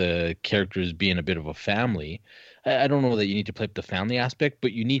like the characters being a bit of a family. I don't know that you need to play up the family aspect,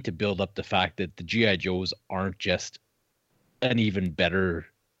 but you need to build up the fact that the G.I. Joes aren't just an even better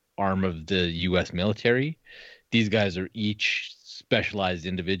arm of the U.S. military. These guys are each specialized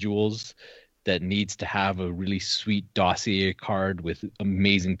individuals that needs to have a really sweet dossier card with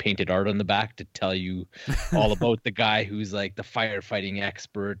amazing painted art on the back to tell you all about the guy who's like the firefighting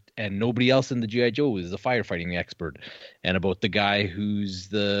expert, and nobody else in the G.I. Joe is a firefighting expert, and about the guy who's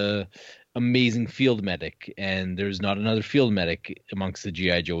the amazing field medic, and there's not another field medic amongst the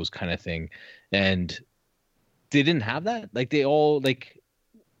G.I. Joes kind of thing. And they didn't have that. Like, they all, like,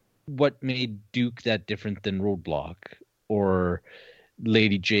 what made Duke that different than Roadblock, or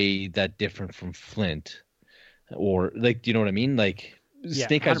Lady J that different from Flint, or like, do you know what I mean? Like,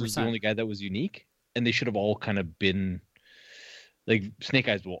 Snake Eyes 100%. Was the only guy that was unique, and they should have all kind of been like, Snake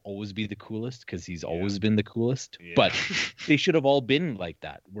Eyes will always be the coolest because he's always been the coolest, but they should have all been like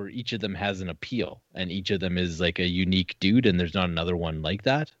that, where each of them has an appeal and each of them is like a unique dude, and there's not another one like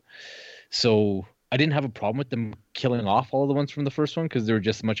that. So I didn't have a problem with them killing off all the ones from the first one because they were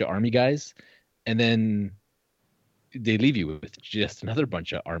just a bunch of army guys, and then they leave you with just another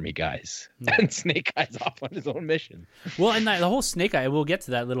bunch of army guys and Snake Eyes off on his own mission. Well, and the whole Snake Eye, we'll get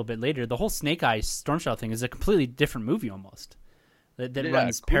to that a little bit later. The whole Snake Eye Storm Shadow thing is a completely different movie almost that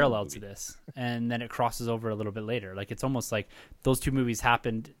runs parallel to this, and then it crosses over a little bit later. Like, it's almost like those 2 movies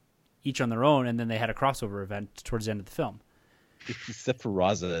happened each on their own, and then they had a crossover event towards the end of the film. Except for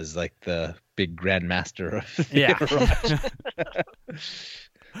Raza as like the big grandmaster of the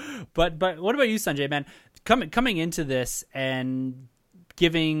But what about you, Sunjay, man? Coming into this and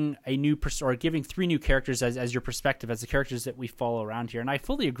giving or giving three new characters as your perspective, as the characters that we follow around here. And I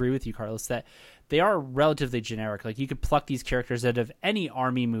fully agree with you, Carlos, that they are relatively generic. Like, you could pluck these characters out of any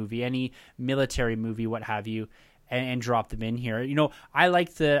army movie, any military movie, what have you, and drop them in here. You know, I like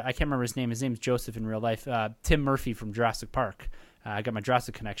I can't remember his name. His name's Joseph in real life. Tim Murphy from Jurassic Park. I got my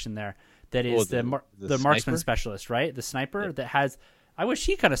Jurassic connection there. That is the marksman specialist, right? The sniper that has. I wish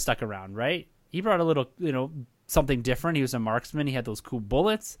he kind of stuck around, right? He brought a little, something different. He was a marksman. He had those cool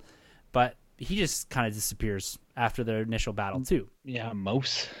bullets, but he just kind of disappears after the initial battle too. Yeah,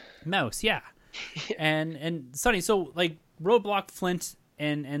 Mouse, yeah. and Sonny, so like Roadblock, Flint,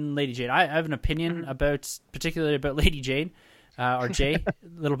 and Lady Jane. I have an opinion particularly about Lady Jane, or Jay, a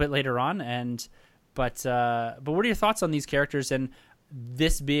little bit later on. But what are your thoughts on these characters and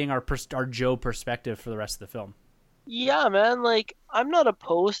this being our Joe perspective for the rest of the film? Yeah, man. Like, I'm not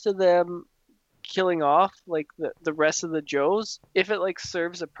opposed to them killing off like the rest of the Joes if it like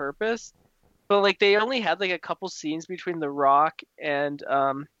serves a purpose. But like, they only had like a couple scenes between The Rock and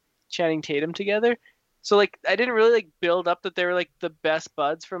Channing Tatum together. So like, I didn't really like build up that they were like the best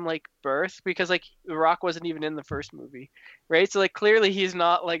buds from like birth, because like The Rock wasn't even in the first movie, right? So like, clearly he's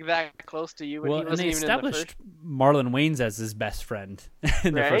not like that close to you. Well, and they established Marlon Wayans as his best friend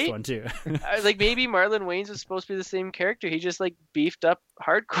in the first one too. Like, maybe Marlon Wayans was supposed to be the same character. He just like beefed up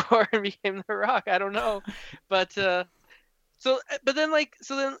hardcore and became The Rock. I don't know, but then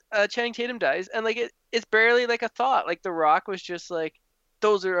Channing Tatum dies, and like it's barely like a thought. Like, The Rock was just like,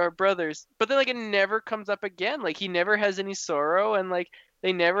 those are our brothers. But then like, it never comes up again. Like, he never has any sorrow, and like,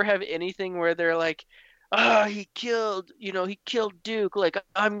 they never have anything where they're like, he killed Duke, like,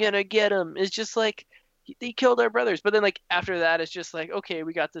 I'm gonna get him. It's just like, they killed our brothers. But then like, after that, it's just like, okay,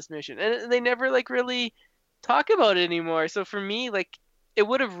 we got this mission, and they never like really talk about it anymore. So for me, like, it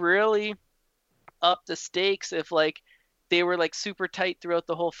would have really upped the stakes if like they were like super tight throughout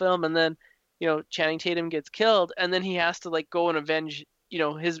the whole film, and then Channing Tatum gets killed, and then he has to like go and avenge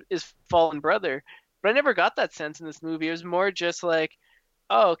his fallen brother. But I never got that sense in this movie. It was more just like,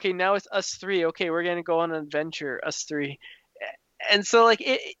 oh, okay, now it's us three. Okay, we're gonna go on an adventure, us three. And so like,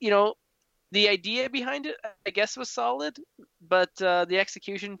 the idea behind it, I guess, was solid, but the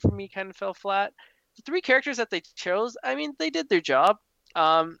execution for me kind of fell flat. The three characters that they chose, I mean, they did their job.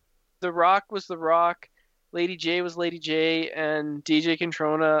 The Rock was The Rock, Lady J was Lady J, and DJ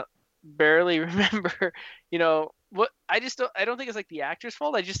Controna barely remember what. I don't think it's like the actor's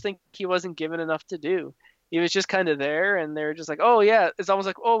fault. I just think he wasn't given enough to do. He was just kind of there, and they're just like, oh yeah, it's almost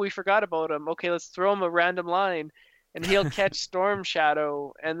like, oh, we forgot about him. Okay, let's throw him a random line and he'll catch Storm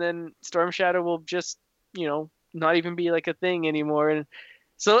Shadow, and then Storm Shadow will just not even be like a thing anymore. And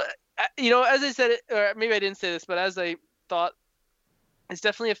so as I said, or maybe I didn't say this, but as I thought, it's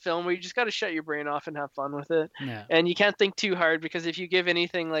definitely a film where you just got to shut your brain off and have fun with it. Yeah. And you can't think too hard, because if you give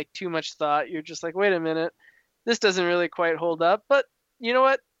anything like too much thought, you're just like, wait a minute, this doesn't really quite hold up. But you know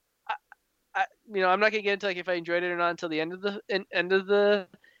what? I'm not gonna get into like if I enjoyed it or not until the end of the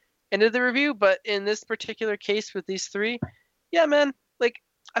review. But in this particular case with these three, yeah, man, like,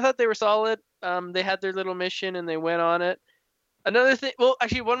 I thought they were solid. They had their little mission and they went on it. Another thing, well,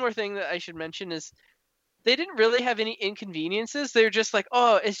 actually, one more thing that I should mention is they didn't really have any inconveniences. They're just like,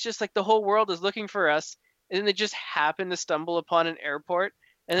 oh, it's just like the whole world is looking for us, and then they just happen to stumble upon an airport,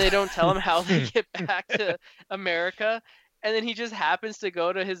 and they don't tell them how they get back to America. And then he just happens to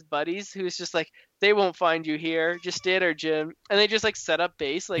go to his buddies, who's just like, they won't find you here. Just stay at our gym. And they just like set up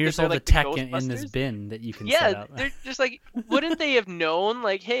base. Like, here's all like the tech in this bin that you can set up. Yeah, they're just like, wouldn't they have known,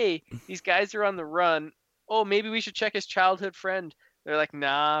 like, hey, these guys are on the run. Oh, maybe we should check his childhood friend. They're like,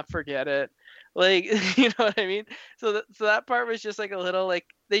 nah, forget it. Like, you know what I mean? So that part was just like a little like,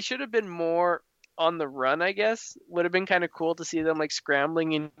 they should have been more on the run, I guess. Would have been kind of cool to see them like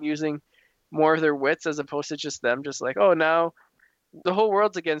scrambling and using more of their wits, as opposed to just them just like, oh, now the whole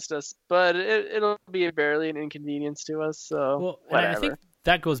world's against us. But it'll be barely an inconvenience to us. So well, and I think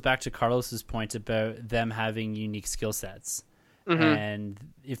that goes back to Carlos's point about them having unique skill sets. Mm-hmm. And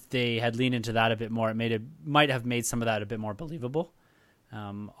if they had leaned into that a bit more, it might have made some of that a bit more believable,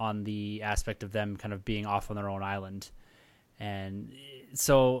 on the aspect of them kind of being off on their own island. And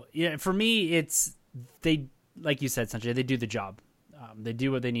so, yeah, for me, they, like you said, Sunjay, they do the job. They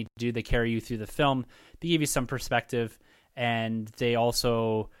do what they need to do. They carry you through the film. They give you some perspective, and they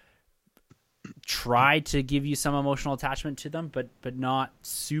also try to give you some emotional attachment to them, but not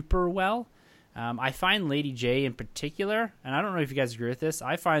super well. I find Lady J in particular, and I don't know if you guys agree with this,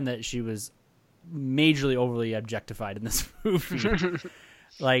 I find that she was majorly overly objectified in this movie.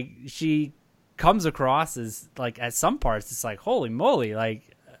 Like, she comes across as, like, at some parts, it's like, holy moly,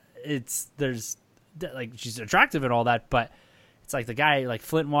 like, she's attractive and all that, but it's like the guy like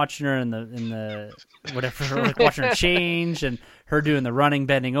Flint watching her in the whatever, like watching her change, and her doing the running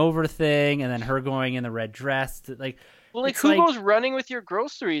bending over thing, and then her going in the red dress. Like, well, like who goes running with your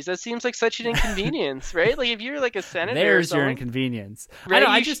groceries? That seems like such an inconvenience, right? Like if you're like a senator, there's your inconvenience. Right?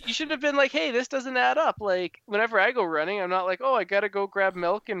 I know. You should have been like, hey, this doesn't add up. Like whenever I go running, I'm not like, oh, I gotta go grab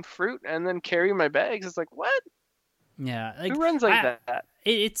milk and fruit and then carry my bags. It's like, what? Yeah, like, who runs like that?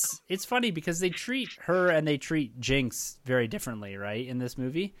 It's funny because they treat her and they treat Jinx very differently, right? In this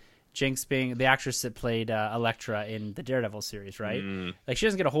movie, Jinx being the actress that played Elektra in the Daredevil series, right? Like she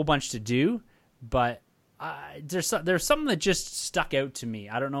doesn't get a whole bunch to do, but there's something that just stuck out to me.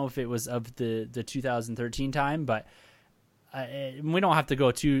 I don't know if it was of the 2013 time, but we don't have to go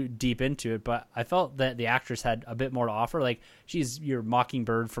too deep into it. But I felt that the actress had a bit more to offer. Like she's your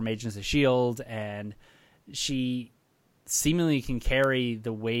Mockingbird from Agents of S.H.I.E.L.D., and she seemingly can carry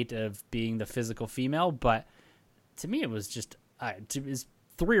the weight of being the physical female, but to me it was just it's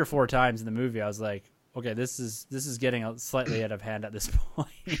 3 or 4 times in the movie I was like, okay, this is getting slightly out of hand at this point.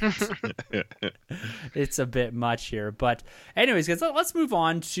 It's a bit much here, but anyways, guys, let's move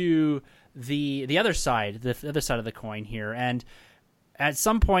on to the other side, the other side of the coin here. And at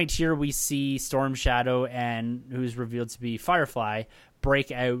some point here we see Storm Shadow, and who's revealed to be Firefly,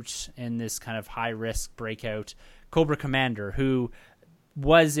 break out in this kind of high risk breakout. Cobra Commander, who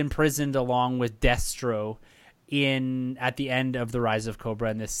was imprisoned along with Destro at the end of the Rise of Cobra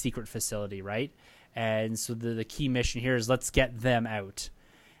in this secret facility, right? And so the key mission here is let's get them out.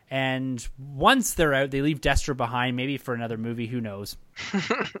 And once they're out, they leave Destro behind, maybe for another movie, who knows?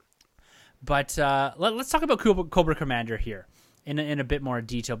 But let's talk about Cobra Commander here in a bit more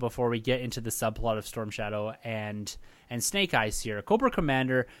detail before we get into the subplot of Storm Shadow and Snake Eyes here. Cobra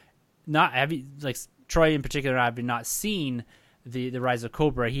Commander, Troy in particular, I've not seen the Rise of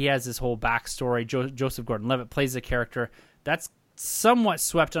Cobra. He has this whole backstory. Joseph Gordon-Levitt plays a character that's somewhat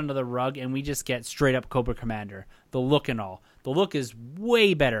swept under the rug, and we just get straight up Cobra Commander. The look and all. The look is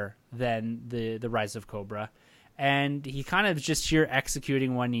way better than the Rise of Cobra, and he kind of just here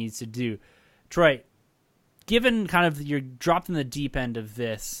executing what he needs to do. Troy, given kind of you're dropped in the deep end of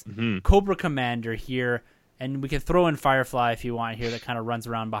this, Cobra Commander here. And we can throw in Firefly if you want here, that kind of runs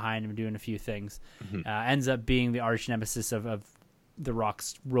around behind him doing a few things. Ends up being the arch nemesis of the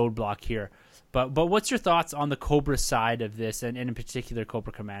Rock's roadblock here. But what's your thoughts on the Cobra side of this, and in particular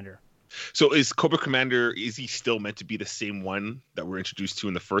Cobra Commander? So is Cobra Commander, is he still meant to be the same one that we're introduced to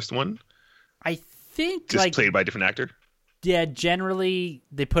in the first one? I think just played by a different actor? Yeah, generally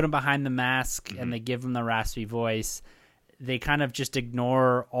they put him behind the mask and they give him the raspy voice. They kind of just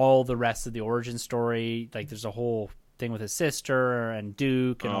ignore all the rest of the origin story. Like there's a whole thing with his sister and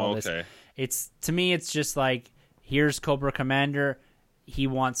Duke and all this. To me, it's just like, here's Cobra Commander. He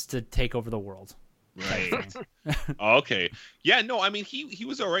wants to take over the world. Right. Okay. Yeah, no, I mean, he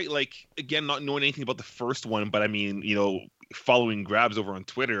was all right. Like, again, not knowing anything about the first one, but I mean, following Grabs over on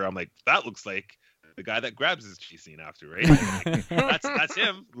Twitter, I'm like, that looks like the guy that Grabs is chasing after, right? Like, that's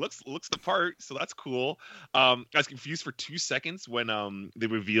him. Looks the part, so that's cool. I was confused for 2 seconds when they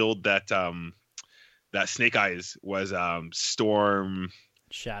revealed that that Snake Eyes was Storm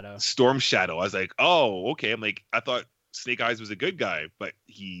Shadow. I was like, oh, okay. I'm like, I thought Snake Eyes was a good guy, but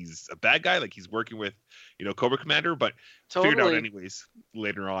he's a bad guy. Like he's working with Cobra Commander, but figured out anyways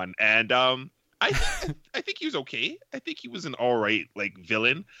later on. And I think he was okay. I think he was an all right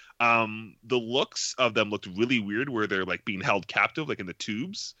villain. The looks of them looked really weird, where they're like being held captive, like in the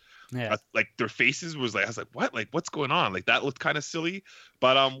tubes. Yeah. Like their faces was like, I was like, what? Like what's going on? Like that looked kind of silly.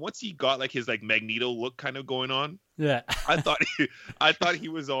 But once he got like his like Magneto look kind of going on, yeah, I thought he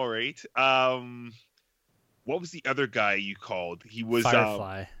was all right. What was the other guy you called? He was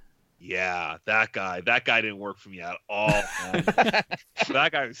Firefly. Yeah, that guy didn't work for me at all. Man.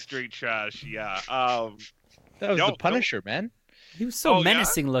 That guy was straight trash. Yeah. That was the Punisher, man. He was so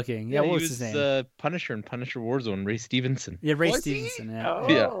menacing looking. Yeah, what was his name? The Punisher in Punisher Warzone, Ray Stevenson. Yeah, Ray Stevenson. Yeah. Oh,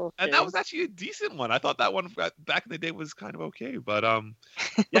 yeah. Okay. And that was actually a decent one. I thought that one back in the day was kind of okay, but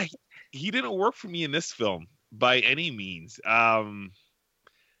yeah, he didn't work for me in this film by any means.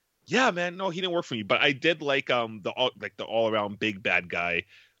 Yeah, man, no, he didn't work for me. But I did like the all around big bad guy.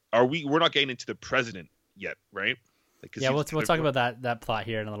 We're not getting into the president yet, right? Yeah, we'll talk about that plot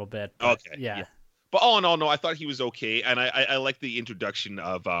here in a little bit. Okay. Yeah. But all in all, no, I thought he was okay, and I like the introduction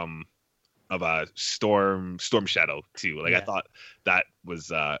of Storm Shadow too. Like I thought that was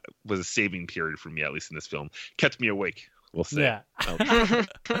a saving period for me, at least in this film. Kept me awake, we'll say. Yeah.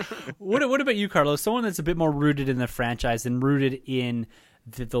 What about you, Carlos? Someone that's a bit more rooted in the franchise and rooted in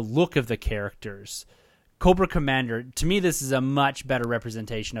the look of the characters. Cobra Commander, to me, this is a much better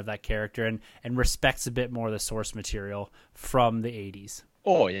representation of that character and respects a bit more the source material from the 80s.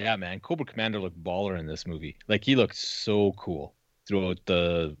 Oh yeah, man. Cobra Commander looked baller in this movie. Like he looked so cool throughout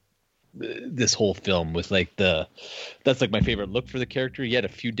this whole film with that's like my favorite look for the character. He had a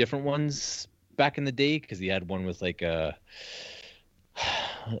few different ones back in the day because he had one with like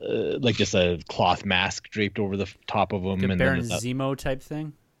just a cloth mask draped over the top of him, Like a and Baron then Zemo type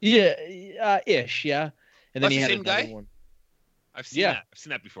thing. yeah, ish, yeah. And then That's he the had same another guy? one. I've seen that. I've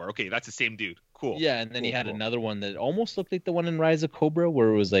seen that before. Okay, that's the same dude. Cool. Yeah, and then he Cool, had cool. another one that almost looked like the one in Rise of Cobra, where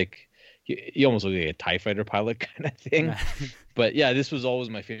it was like he almost looked like a TIE fighter pilot kind of thing. But yeah, this was always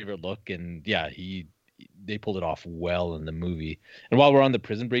my favorite look, and yeah, they pulled it off well in the movie. And while we're on the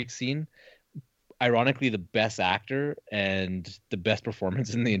prison break scene, ironically, the best actor and the best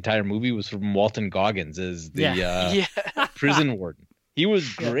performance in the entire movie was from Walton Goggins as the prison warden. He was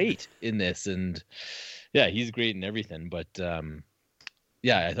great in this, and yeah, he's great in everything. But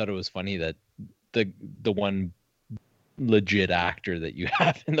yeah, I thought it was funny that the one legit actor that you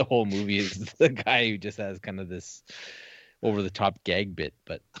have in the whole movie is the guy who just has kind of this over the top gag bit.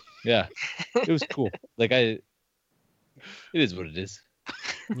 But yeah, it was cool. Like it is what it is.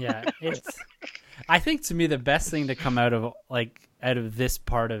 Yeah, I think to me the best thing to come out of this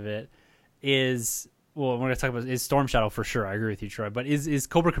part of it is, well, we're going to talk about is Storm Shadow for sure. I agree with you, Troy. But is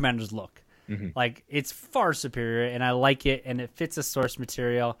Cobra Commander's look. Mm-hmm. Like, it's far superior, and I like it, and it fits the source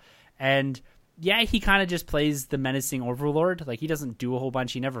material. And yeah, he kind of just plays the menacing overlord. Like, he doesn't do a whole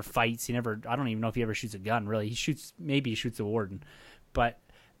bunch. He never fights. I don't even know if he ever shoots a gun, really. Maybe he shoots a warden. But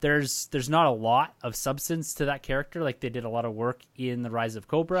there's not a lot of substance to that character. Like, they did a lot of work in The Rise of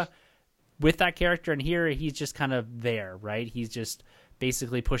Cobra with that character, and here he's just kind of there, right? He's just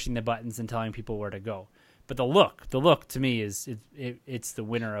basically pushing the buttons and telling people where to go. But the look to me is it's the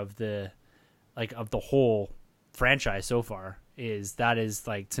winner of the whole franchise so far. Is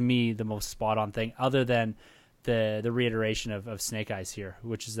like, to me, the most spot on thing, other than the reiteration of Snake Eyes here,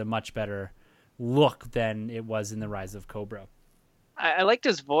 which is a much better look than it was in The Rise of Cobra. I liked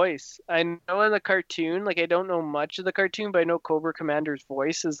his voice. I know in the cartoon, like, I don't know much of the cartoon, but I know Cobra Commander's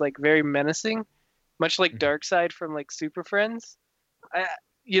voice is like very menacing, much like Darkseid from like Super Friends. I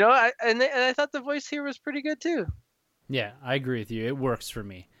thought the voice here was pretty good too. Yeah, I agree with you. It works for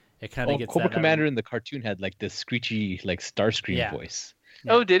me. It kind of gets Cobra that Commander in the cartoon had like this screechy, like Starscream voice.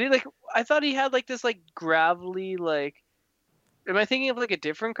 Yeah. Oh, did he? Like, I thought he had like this like gravelly, like. Am I thinking of like a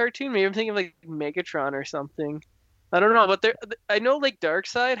different cartoon? Maybe I'm thinking of like Megatron or something. I don't know, but I know like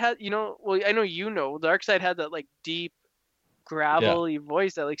Darkseid had, I know Darkseid had that like deep, gravelly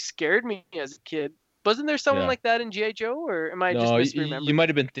voice that like scared me as a kid. Wasn't there someone like that in G.I. Joe, or am I just misremembering? You might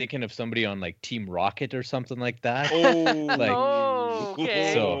have been thinking of somebody on like Team Rocket or something like that. Oh,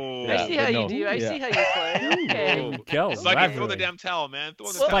 okay. So, I see how you do. I see how you play. Okay. Go. So I can throw the damn towel, man.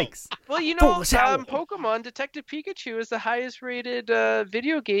 Throw the Spikes. Well, Pokemon Detective Pikachu is the highest rated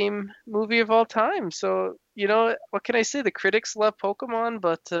video game movie of all time. So, what can I say? The critics love Pokemon,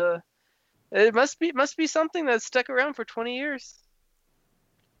 but it must be something that's stuck around for 20 years.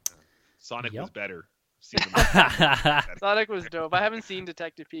 Sonic was better. Sonic was dope. I haven't seen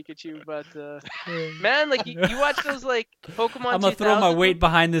Detective Pikachu, but man, like you watch those like Pokemon. I'm gonna throw my weight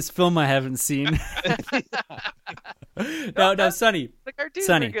behind this film I haven't seen. No, Sonny. The cartoons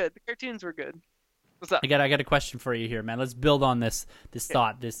were good. The cartoons were good. What's up? I got a question for you here, man. Let's build on this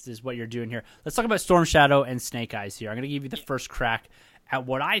thought. This is what you're doing here. Let's talk about Storm Shadow and Snake Eyes here. I'm gonna give you the first crack at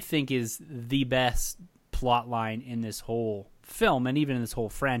what I think is the best plot line in this whole film and even in this whole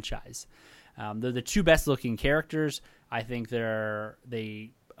franchise. They're the two best looking characters. I think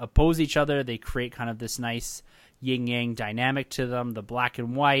they oppose each other. They create kind of this nice yin yang dynamic to them. The black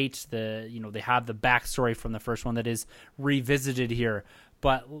and white. They have the backstory from the first one that is revisited here.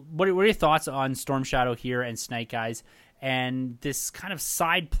 But what are your thoughts on Storm Shadow here and Snake Eyes and this kind of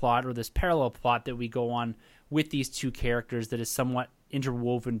side plot or this parallel plot that we go on with these two characters that is somewhat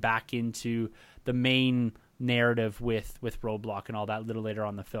interwoven back into the main narrative with Roadblock and all that a little later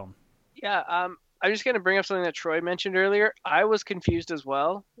on in the film? Yeah, I'm just gonna bring up something that Troy mentioned earlier. I was confused as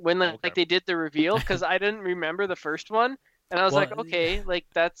well when like they did the reveal because I didn't remember the first one, and I was like, okay, like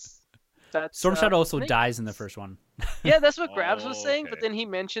that's Storm Shadow also dies in the first one. Yeah, that's what Grabs was saying, but then he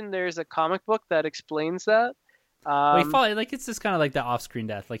mentioned there's a comic book that explains that. It's just kind of like the off-screen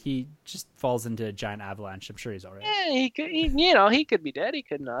death. Like he just falls into a giant avalanche. I'm sure he's alright. Yeah, he could be dead. He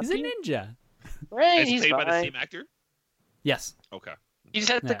could not. He's a ninja. Right, he's played by the same actor. Yes. Okay. You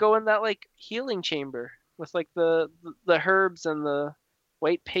just have to go in that like healing chamber with like the herbs and the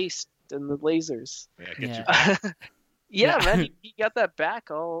white paste and the lasers. Yeah, Man, he got that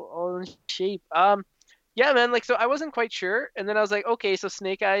back all in shape. Yeah, man. Like, so I wasn't quite sure, and then I was like, okay, so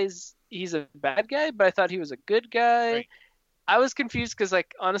Snake Eyes, he's a bad guy, but I thought he was a good guy. Right. I was confused because,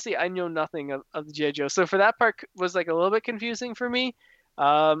 like, honestly, I know nothing of the G.I. Joe, so for that part was like a little bit confusing for me.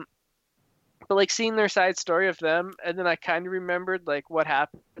 Um, but like seeing their side story of them, and then I kind of remembered like what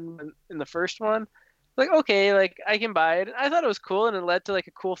happened in the first one. Like, okay, like I can buy it. I thought it was cool, and it led to like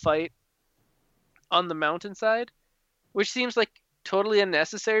a cool fight on the mountainside, which seems like totally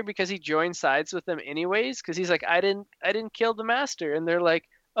unnecessary because he joined sides with them anyways. Because he's like, I didn't kill the master, and they're like,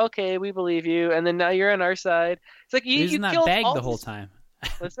 okay, we believe you, and then now you're on our side. It's like He was you in that killed bag all the whole these- time.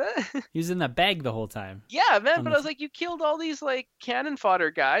 What's that? He was in that bag the whole time. Yeah, man, On but the- I was like, you killed all these like cannon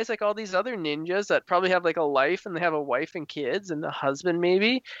fodder guys, like all these other ninjas that probably have like a life and they have a wife and kids and a husband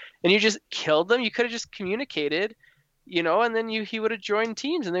maybe, and you just killed them. You could have just communicated, and then he would have joined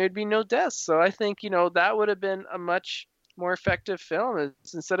teams and there would be no deaths. So I think, that would have been a much more effective film.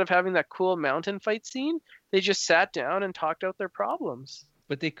 Instead of having that cool mountain fight scene, they just sat down and talked out their problems.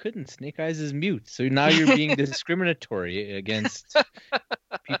 But they couldn't. Snake Eyes is mute, so now you're being discriminatory against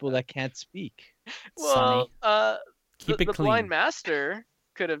people that can't speak. Sonny, Well, keep the it clean. blind master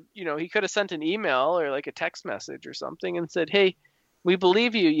could have, he could have sent an email or like a text message or something and said, "Hey, we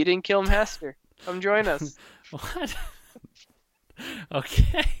believe you. You didn't kill Master. Come join us." What?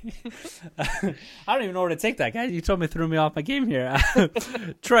 Okay. I don't even know where to take that, guys. You told me, threw me off my game here.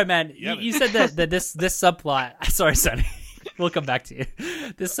 Troy, man, Yeah, you said that this subplot. Sorry, Sonny. We'll come back to you.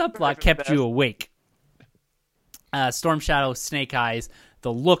 This subplot kept you awake. Storm Shadow, Snake Eyes,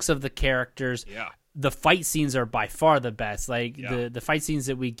 the looks of the characters. Yeah. The fight scenes are by far the best. Like Yeah. the fight scenes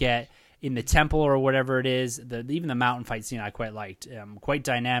that we get in the temple or whatever it is, even the mountain fight scene I quite liked. Quite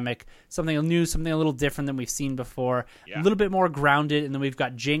dynamic, something new, something a little different than we've seen before. Yeah. A little bit more grounded, and then we've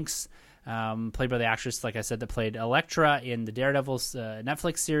got Jinx, played by the actress, like I said, that played Elektra in the Daredevil's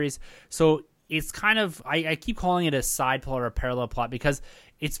Netflix series. So it's kind of, I keep calling it a side plot or a parallel plot because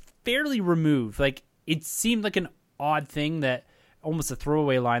it's fairly removed. Like, it seemed like an odd thing that, almost a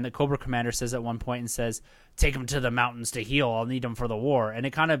throwaway line that Cobra Commander says at one point and says, "Take him to the mountains to heal. I'll need him for the war." And it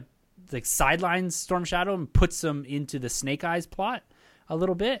kind of like sidelines Storm Shadow and puts him into the Snake Eyes plot a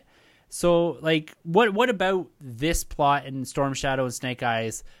little bit. So like what about this plot and Storm Shadow and Snake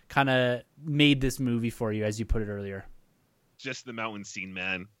Eyes kind of made this movie for you, as you put it earlier? Just the mountain scene,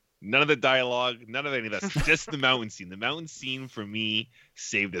 man. None of the dialogue, none of any of that. Just the mountain scene. The mountain scene for me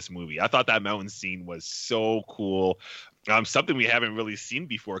saved this movie. I thought that mountain scene was so cool. Something we haven't really seen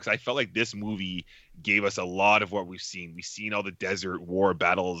before, because I felt like this movie gave us a lot of what we've seen. We've seen all the desert war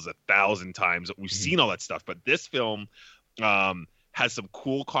battles 1,000 times. We've seen all that stuff, but this film has some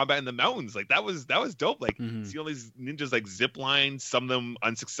cool combat in the mountains. Like that was dope. Like see all these ninjas like zip lines, some of them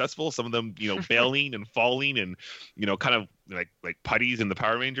unsuccessful, some of them bailing and falling, and kind of like putties in the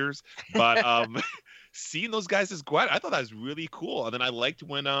Power Rangers. But seeing those guys as Gwad, I thought that was really cool. And then I liked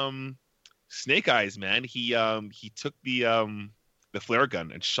when Snake Eyes, man, he took the flare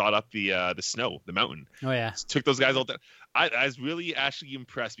gun and shot up the snow, the mountain. Oh yeah, took those guys all down. I was really actually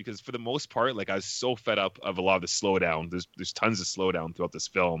impressed because for the most part, like I was so fed up of a lot of the slowdown. There's tons of slowdown throughout this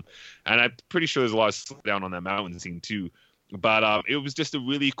film, and I'm pretty sure there's a lot of slowdown on that mountain scene too. But it was just a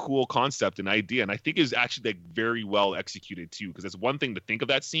really cool concept and idea, and I think it was actually like very well executed too. Because it's one thing to think of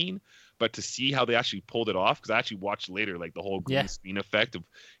that scene, but to see how they actually pulled it off. Because I actually watched later, like the whole green screen effect of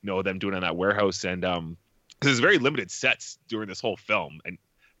them doing it in that warehouse, and because there's very limited sets during this whole film, and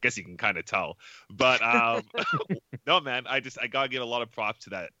I guess you can kind of tell. But no, man, I gotta give a lot of props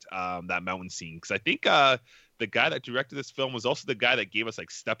to that mountain scene, because I think the guy that directed this film was also the guy that gave us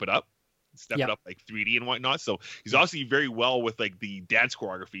like Step It Up like 3D and whatnot. So he's obviously very well with like the dance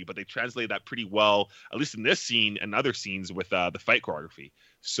choreography, but they translate that pretty well, at least in this scene and other scenes, with the fight choreography.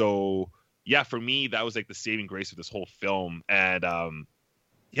 So yeah, for me, that was like the saving grace of this whole film. And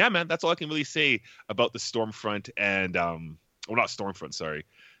yeah, man, that's all I can really say about the Stormfront and well, not Stormfront, sorry.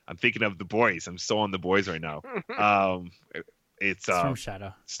 I'm thinking of The Boys. I'm so on The Boys right now. It's Storm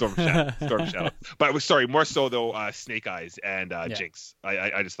Shadow. Storm Shadow. But I was sorry, more so though, Snake Eyes and Jinx.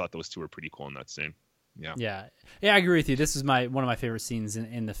 I just thought those two were pretty cool in that scene. Yeah, I agree with you. This is one of my favorite scenes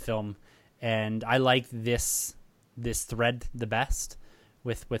in the film, and I like this thread the best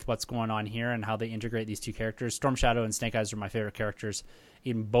with what's going on here and how they integrate these two characters. Storm Shadow and Snake Eyes are my favorite characters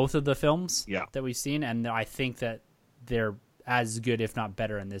in both of the films that we've seen, and I think that they're as good, if not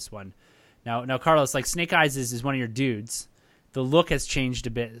better, in this one. Now, Carlos, like Snake Eyes is one of your dudes. The look has changed a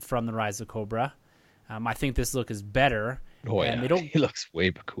bit from The Rise of Cobra. I think this look is better. Oh yeah, he looks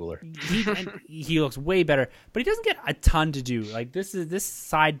way cooler. He looks way better, but he doesn't get a ton to do. Like this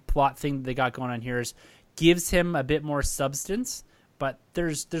side plot thing that they got going on here gives him a bit more substance, but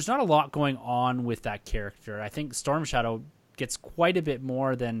there's not a lot going on with that character. I think Storm Shadow gets quite a bit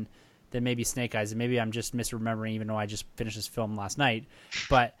more than maybe Snake Eyes, and maybe I'm just misremembering, even though I just finished this film last night.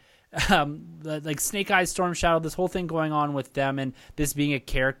 But like Snake Eyes, Storm Shadow, this whole thing going on with them, and this being a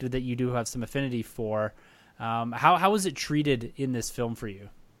character that you do have some affinity for. How was it treated in this film for you?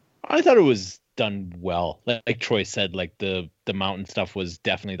 I thought it was done well. Like Troy said, like the mountain stuff was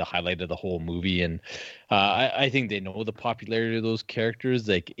definitely the highlight of the whole movie, and I think they know the popularity of those characters,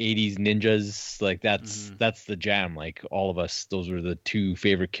 like 80s ninjas, like that's the jam. Like all of us, those were the two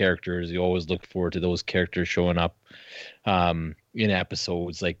favorite characters. You always look forward to those characters showing up in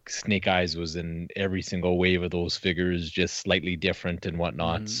episodes. Like Snake Eyes was in every single wave of those figures, just slightly different and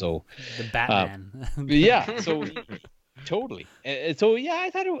whatnot. So the Batman, yeah. So. Totally. And so yeah,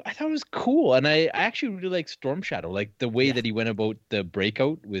 I thought it was cool, and I actually really like Storm Shadow, like the way that he went about the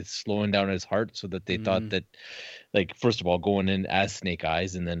breakout with slowing down his heart, so that they thought that, like, first of all, going in as Snake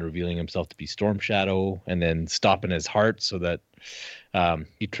Eyes and then revealing himself to be Storm Shadow, and then stopping his heart so that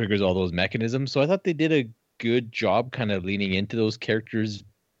he triggers all those mechanisms. So I thought they did a good job, kind of leaning into those characters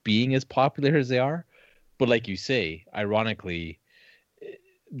being as popular as they are. But like you say, ironically,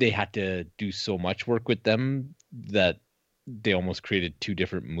 they had to do so much work with them that they almost created two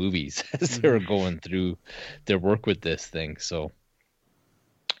different movies as they were going through their work with this thing. So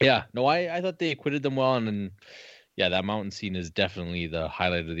yeah, no, I thought they acquitted them well, and yeah, that mountain scene is definitely the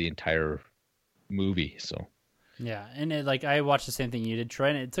highlight of the entire movie. So yeah, and I watched the same thing you did, Troy,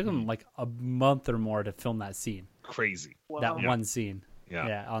 and it took them like a month or more to film that scene. Crazy. That one scene.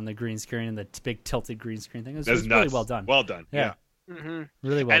 Yeah, on the green screen, and the big tilted green screen thing. It was really well done. Well done. Yeah.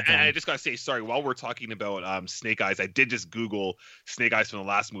 Really well done. And I just gotta say, sorry, while we're talking about Snake Eyes, I did just Google Snake Eyes from the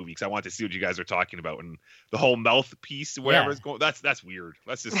last movie because I wanted to see what you guys are talking about, and the whole mouth piece, whatever is going. That's weird.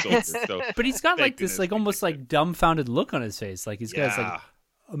 That's just so weird. So, but he's got like this, like almost like dumbfounded look on his face. Like he's got like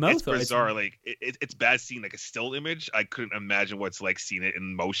a mouth. It's bizarre. Like it's bad seeing like a still image. I couldn't imagine what it's like seeing it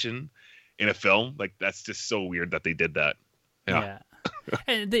in motion in a film. Like that's just so weird that they did that. Yeah.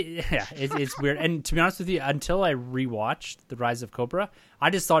 And it's weird. And to be honest with you, until I rewatched The Rise of Cobra,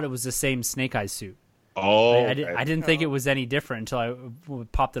 I just thought it was the same Snake Eyes suit. Oh, I didn't think it was any different until I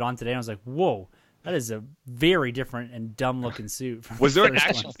popped it on today. And I was like, whoa, that is a very different and dumb looking suit. Was there an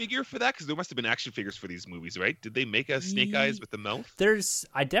action figure for that? Because there must have been action figures for these movies, right? Did they make a Snake Eyes with the mouth?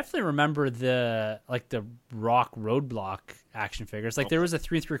 I definitely remember the Rock Roadblock action figures. Like there was a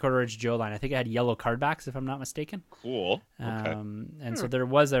 3 3/4 inch Joe line. I think it had yellow card backs, if I'm not mistaken. Cool. Okay. And so there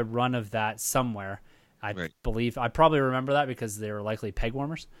was a run of that somewhere. I believe I probably remember that because they were likely peg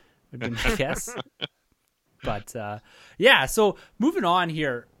warmers, would be my guess. But yeah, so moving on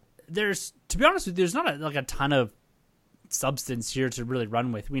here. To be honest with you, there's not a ton of substance here to really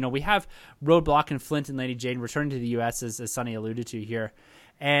run with. We have Roadblock and Flint and Lady Jane returning to the U.S. as Sonny alluded to here,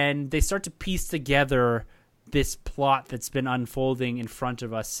 and they start to piece together this plot that's been unfolding in front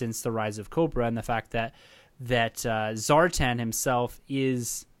of us since the Rise of Cobra, and the fact that Zartan himself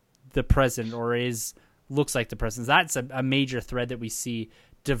is the president, or looks like the president. That's a major thread that we see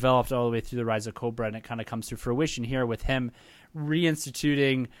developed all the way through the Rise of Cobra, and it kind of comes to fruition here with him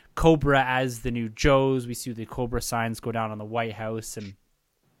reinstituting Cobra as the new Joes. We see the Cobra signs go down on the White House, and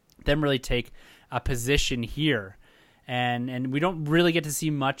them really take a position here. And we don't really get to see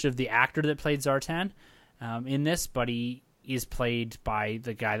much of the actor that played Zartan in this, but he is played by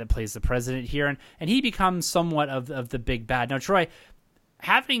the guy that plays the president here, and he becomes somewhat of the big bad. Now, Troy,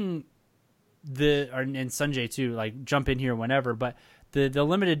 having and Sunjay too, like jump in here whenever, but the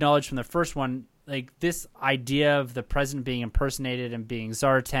limited knowledge from the first one, like this idea of the president being impersonated and being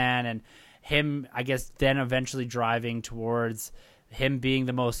Zartan, and him, I guess, then eventually driving towards him being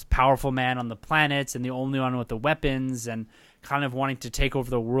the most powerful man on the planet and the only one with the weapons, and kind of wanting to take over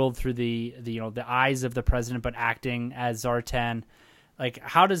the world through the eyes of the president, but acting as Zartan. Like,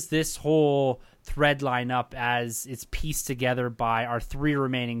 how does this whole thread line up as it's pieced together by our 3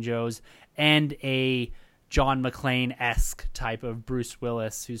 remaining Joes and a John McClane-esque type of Bruce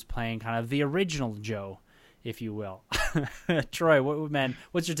Willis who's playing kind of the original Joe, if you will? Troy,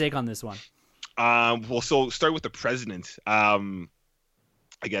 what's your take on this one? Well, so start with the president.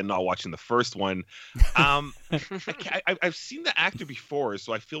 Again, not watching the first one. I've seen the actor before,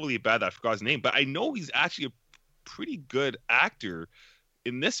 so I feel really bad that I forgot his name, but I know he's actually a pretty good actor.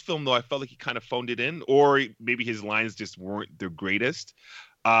 In this film, though, I felt like he kind of phoned it in, or maybe his lines just weren't the greatest.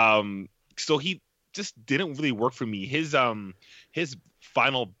 So he just didn't really work for me. His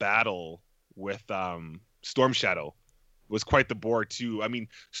final battle with Storm Shadow was quite the bore too. I mean,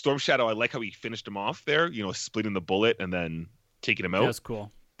 Storm Shadow, I like how he finished him off there, splitting the bullet and then taking him out. That was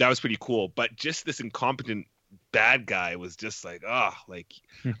cool. That was pretty cool. But just this incompetent bad guy was just like, I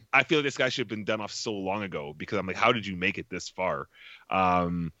feel like this guy should have been done off so long ago, because I'm like, how did you make it this far?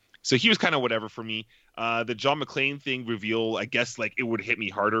 So he was kind of whatever for me. The John McClane thing reveal, I guess, like, it would hit me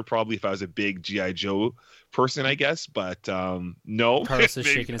harder probably if I was a big G.I. Joe person, I guess, but no. Carlos is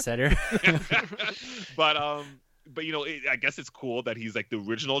shaking his head here. But I guess it's cool that he's like the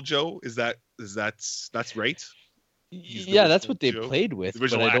original Joe. That's right? Yeah, that's what they played with,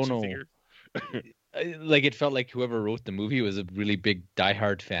 but I don't know. Figure. Like, it felt like whoever wrote the movie was a really big Die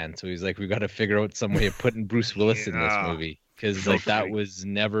Hard fan, so he's like, we got to figure out some way of putting Bruce Willis in this movie, because like that was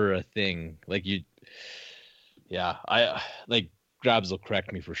never a thing. Like I like, Grabs will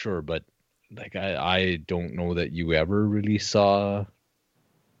correct me for sure, but like I don't know that you ever really saw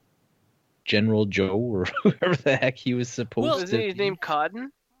General Joe or whoever the heck he was supposed to. Isn't his name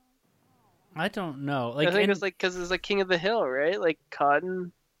Cotton? I don't know. I think it's like, because it's like King of the Hill, right? Like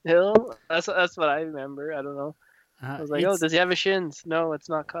Cotton Hill. That's what I remember. I don't know. I was like, does he have a shins? No, it's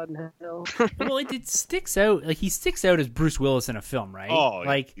not Cotton Hill. Well, it sticks out. Like, he sticks out as Bruce Willis in a film, right? Oh,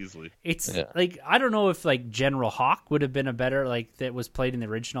 like, easily. It's like, I don't know if like General Hawk would have been a better, like, that was played in the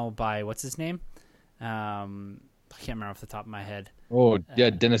original by what's his name? I can't remember off the top of my head. Oh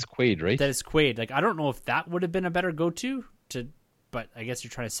yeah, Dennis Quaid, right? Dennis Quaid. Like, I don't know if that would have been a better go-to but I guess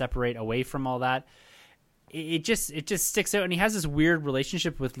you're trying to separate away from all that. It just sticks out, and he has this weird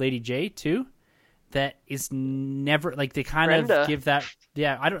relationship with Lady J too. That is never, like, they kind Brenda. of give that.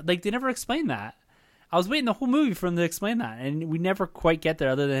 Yeah, I don't, like, they never explain that. I was waiting the whole movie for him to explain that, and we never quite get there,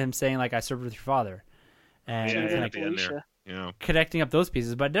 other than him saying, like, I served with your father, and at the end there. Yeah. Connecting up those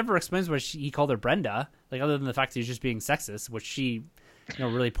pieces, but it never explains why he called her Brenda. Like, other than the fact that he's just being sexist, which she,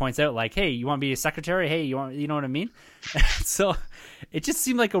 really points out, like, hey, you want to be a secretary? Hey, you know what I mean? So it just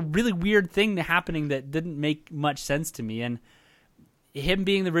seemed like a really weird thing happening that didn't make much sense to me. And him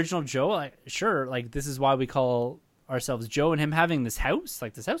being the original Joe, like, sure, like, this is why we call ourselves Joe, and him having this house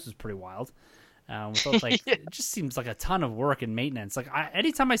was pretty wild. Like, it just seems like a ton of work and maintenance. Like,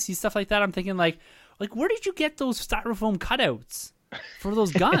 anytime I see stuff like that, I'm thinking like, where did you get those styrofoam cutouts for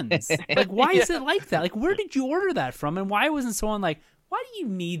those guns? Like, why is it like that? Like, where did you order that from? And why wasn't someone like, why do you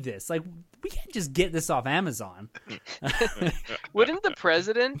need this? Like, we can't just get this off Amazon. Wouldn't the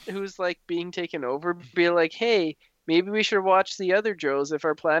president, who's like being taken over, be like, hey, maybe we should watch the other Joes if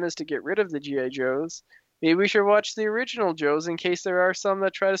our plan is to get rid of the G.I. Joes? Maybe we should watch the original Joes in case there are some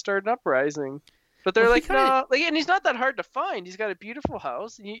that try to start an uprising. But they're like, no, like, and he's not that hard to find. He's got a beautiful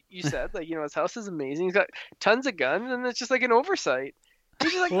house. You said, like, his house is amazing. He's got tons of guns, and it's just like an oversight.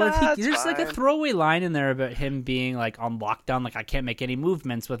 He's just like, there's like a throwaway line in there about him being like on lockdown, like, I can't make any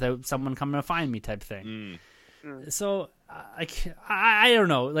movements without someone coming to find me, type thing. So I don't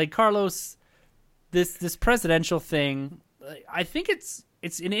know, like, Carlos, this presidential thing, I think it's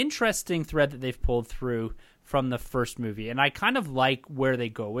an interesting thread that they've pulled through from the first movie, and I kind of like where they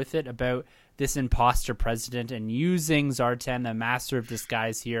go with it about this imposter president and using Zartan, the master of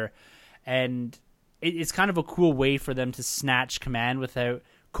disguise here, and it's kind of a cool way for them to snatch command without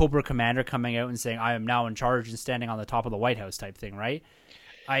Cobra Commander coming out and saying, I am now in charge, and standing on the top of the White House type thing, right?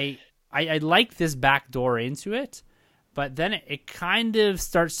 I like this back door into it, but then it kind of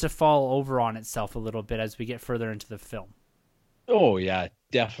starts to fall over on itself a little bit as we get further into the film. Oh, yeah,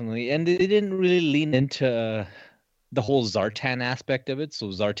 definitely. And they didn't really lean into the whole Zartan aspect of it. So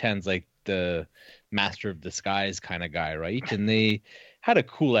Zartan's like the master of disguise kind of guy, right? And they had a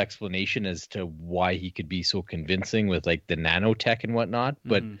cool explanation as to why he could be so convincing with like the nanotech and whatnot.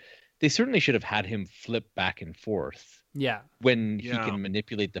 But they certainly should have had him flip back and forth. Yeah. When he can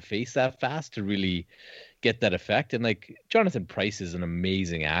manipulate the face that fast to really get that effect. And like, Jonathan Pryce is an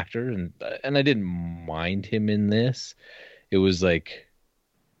amazing actor, and I didn't mind him in this. It was like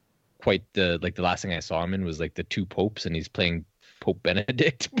quite the last thing I saw him in was like the Two Popes, and he's playing Pope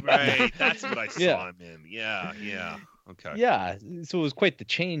Benedict. Right, that's what I saw him in. Yeah. Okay. Yeah, so it was quite the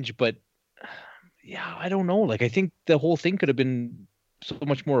change, but yeah, I don't know. Like, I think the whole thing could have been so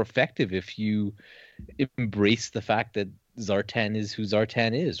much more effective if you embrace the fact that Zartan is who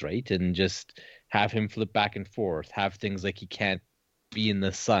Zartan is, right? And just have him flip back and forth, have things like he can't be in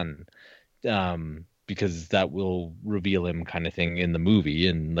the sun, because that will reveal him, kind of thing, in the movie.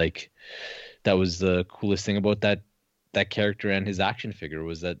 And like, that was the coolest thing about that character and his action figure,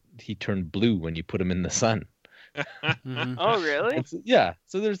 was that he turned blue when you put him in the sun. Oh, really? Yeah.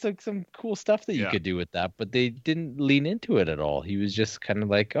 So there's like some cool stuff that you could do with that, but they didn't lean into it at all. He was just kind of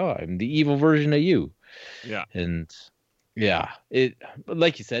like, oh, I'm the evil version of you. Yeah. And yeah, but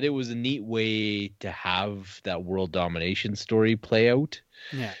like you said, it was a neat way to have that world domination story play out.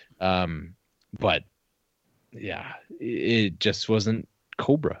 Yeah. But yeah, it just wasn't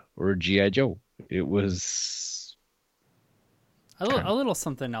Cobra or G.I. Joe. It was a little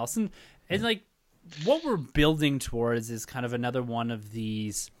something else, and like what we're building towards is kind of another one of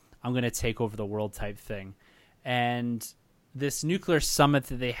these I'm going to take over the world type thing, and this nuclear summit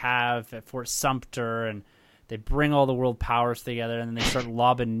that they have at Fort Sumter, and they bring all the world powers together, and then they start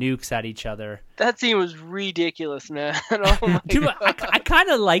lobbing nukes at each other. That scene was ridiculous, man. Oh my Dude, God. I kind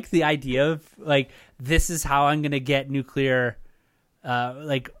of like the idea of like, this is how I'm going to get nuclear.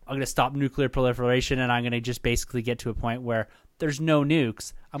 Like, I'm going to stop nuclear proliferation, and I'm going to just basically get to a point where there's no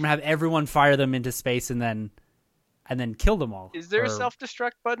nukes. I'm going to have everyone fire them into space and then kill them all. Is there a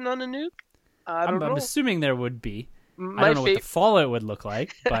self-destruct button on a nuke? I don't know. I'm assuming there would be. I My don't know what the fallout would look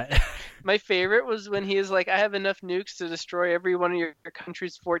like, but My favorite was when he was like, I have enough nukes to destroy every one of your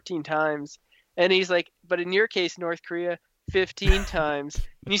countries 14 times. And he's like, but in your case, North Korea, 15 times.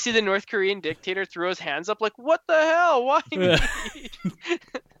 And you see the North Korean dictator throw his hands up like, what the hell? Why me?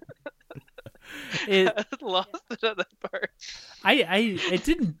 I lost it at that part. It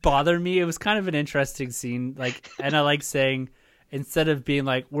didn't bother me. It was kind of an interesting scene. Like, and I like saying, instead of being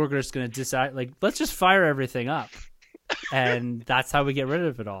like, we're just going to decide, like, let's just fire everything up. And that's how we get rid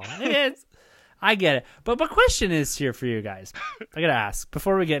of it all. I get it. But my question is here for you guys. I got to ask,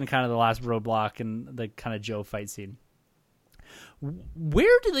 before we get in kind of the last roadblock and the kind of Joe fight scene,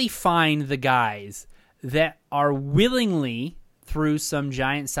 where do they find the guys that are willingly, through some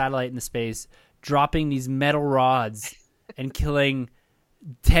giant satellite in the space, dropping these metal rods and killing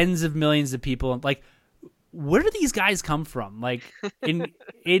tens of millions of people? Like, where do these guys come from? Like, in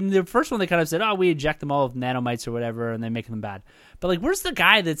the first one, they kind of said, "Oh, we inject them all with nanomites or whatever, and they make them bad." But like, where's the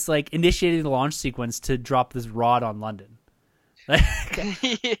guy that's like initiating the launch sequence to drop this rod on London? Like,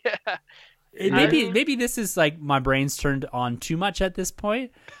 Yeah. maybe this is like my brain's turned on too much at this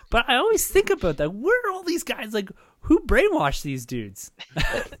point, but I always think about that. Where are all these guys? Like, who brainwashed these dudes?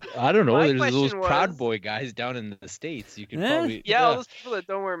 I don't know. My There's those question Proud was- Boy guys down in the States. You can Eh? probably All those people that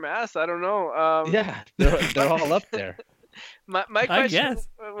don't wear masks, I don't know. yeah, they're all up there. My I question guess.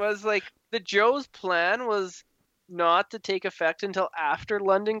 was like, the Joe's plan was not to take effect until after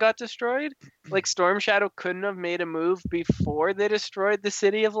London got destroyed. Like, Storm Shadow couldn't have made a move before they destroyed the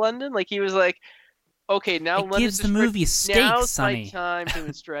city of London. Like, he was like, okay, now It London's gives the destroyed. movie stakes, Now's Sonny. my time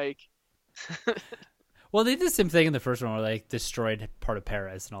to strike. Well, they did the same thing in the first one where they destroyed part of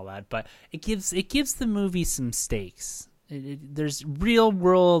Paris and all that, but it gives the movie some stakes. There's real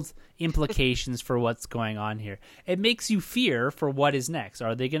world implications for what's going on here. It makes you fear for what is next.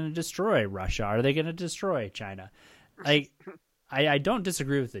 Are they going to destroy Russia? Are they going to destroy China? I don't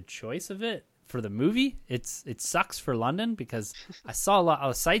disagree with the choice of it for the movie. It sucks for London because I saw a lot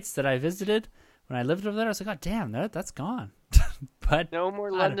of sites that I visited when I lived over there. I was like, God damn, that's gone. But No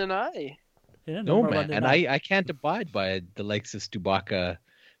more London Eye. yeah, No more man, London and Eye. I can't abide by the likes of Stubaka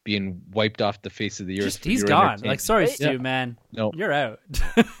being wiped off the face of the earth. Just for he's your gone. entertainment. Like, sorry, Wait. Stu, Yeah. man. No. You're out.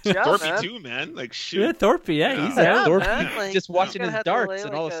 Yeah, Thorpe man. too, man. Like, shoot. Yeah, Thorpe, yeah, he's Yeah, out. Thorpe man, like, just he's watching gonna his have to lay, darts,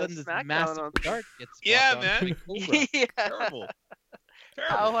 and like, all of a a sudden this smackdown massive on- dart gets Yeah, dropped man. on Cobra. Yeah. Terrible.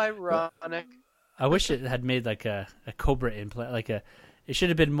 How ironic. I wish it had made like a Cobra implant. It should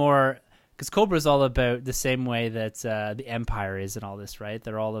have been more, because Cobra is all about the same way that the Empire is and all this, right?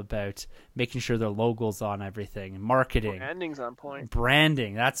 They're all about making sure their logo's on everything, marketing, Branding's on point.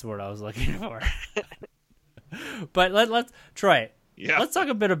 branding. That's what I was looking for. But let's Troy. Yeah. Let's talk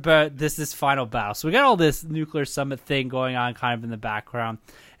a bit about this final battle. So we got all this nuclear summit thing going on kind of in the background.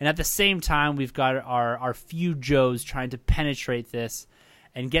 And at the same time, we've got our few Joes trying to penetrate this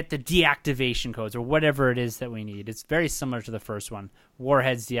and get the deactivation codes or whatever it is that we need. It's very similar to the first one.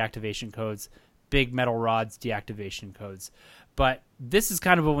 Warheads deactivation codes, big metal rods deactivation codes. But this is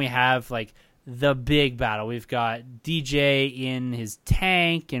kind of when we have like the big battle. We've got DJ in his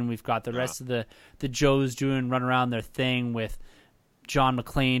tank, and we've got the rest of the Joes run around their thing with John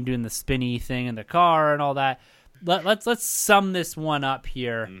McClane doing the spinny thing in the car and all that. Let's sum this one up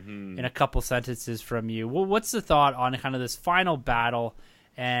here in a couple sentences from you. Well, what's the thought on kind of this final battle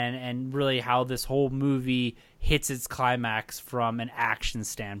and really how this whole movie hits its climax from an action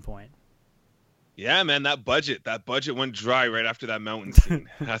standpoint? Yeah, man, that budget went dry right after that mountain scene.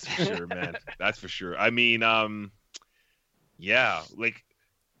 That's for sure, man. That's for sure. I mean, yeah, like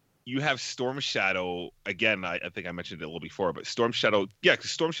you have Storm Shadow again. I think I mentioned it a little before, but Storm Shadow, yeah,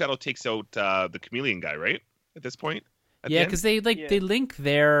 because Storm Shadow takes out the chameleon guy, right? At this point, Yeah, because they link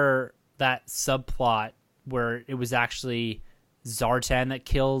that subplot where it was actually Zartan that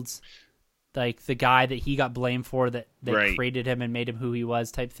killed like the guy that he got blamed for, that they created him and made him who he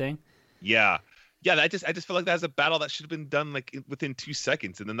was type thing. Yeah. I just feel like that's a battle that should have been done like within 2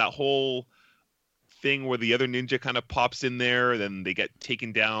 seconds, and then that whole thing where the other ninja kind of pops in there, then they get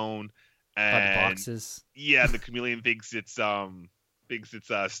taken down, By the and boxes. yeah, the chameleon thinks it's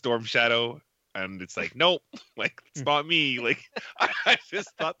Storm Shadow, and it's like, nope, like it's not me. Like I just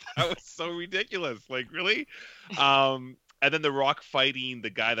thought that was so ridiculous. Like really, and then the Rock fighting the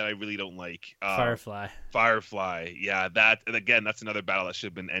guy that I really don't like, Firefly. Firefly, yeah, and again, that's another battle that should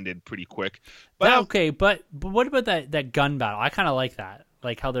have been ended pretty quick. But Okay, but what about that gun battle? I kind of like that,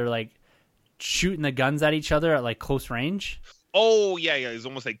 like how they're like shooting the guns at each other at like close range. oh yeah, it's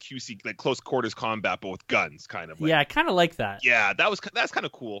almost like QC, like close quarters combat, but with guns, kind of. Like, Yeah, I kind of like that. yeah, that's kind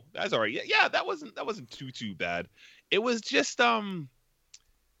of cool. That's all right. Yeah, that wasn't too bad. It was just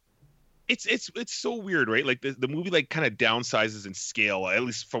it's so weird, right? Like the movie like kind of downsizes in scale, at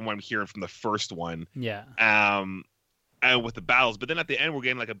least from what I'm hearing from the first one. Yeah. And with the battles, but then at the end we're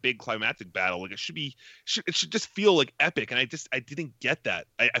getting like a big climactic battle. Like it should just feel like epic, and I didn't get that.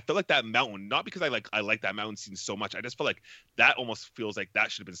 I felt like that mountain, not because I like that mountain scene so much. I just felt like that almost feels like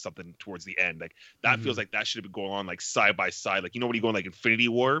that should have been something towards the end. Like that feels like that should have been going on like side by side. Like, you know, when you go in like Infinity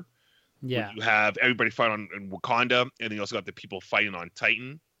War, Yeah. you have everybody fighting on in Wakanda, and then you also got the people fighting on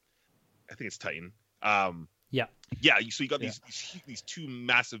Titan. I think it's Titan. Yeah. Yeah, so you got these two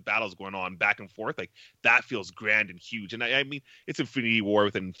massive battles going on back and forth. Like that feels grand and huge. And I mean, it's Infinity War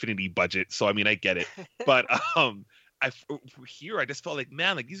with an infinity budget, so I mean, I get it. But here I just felt like,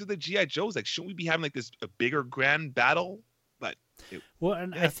 man, like these are the GI Joes. Like, shouldn't we be having like this a bigger grand battle? But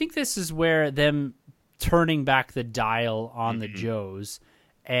I think this is where them turning back the dial on the Joes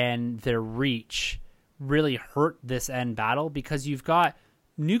and their reach really hurt this end battle, because you've got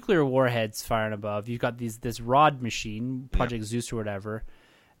nuclear warheads firing above. You've got this rod machine, Project Zeus or whatever,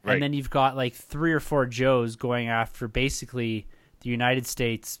 Right. and then you've got like 3 or 4 Joes going after basically the United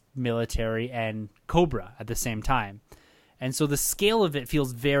States military and Cobra at the same time, and so the scale of it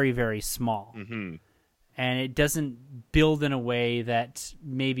feels very, very small, and it doesn't build in a way that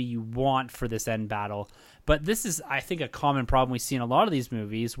maybe you want for this end battle. But this is, I think, a common problem we see in a lot of these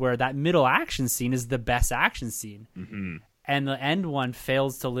movies, where that middle action scene is the best action scene. And the end one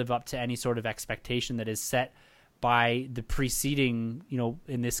fails to live up to any sort of expectation that is set by the preceding, you know,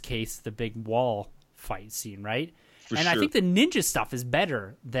 in this case, the big wall fight scene, right? I think the ninja stuff is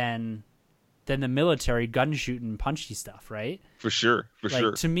better than the military gun shooting punchy stuff, right? For sure.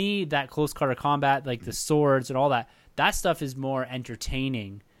 To me, that close quarter combat, like the swords and all that stuff is more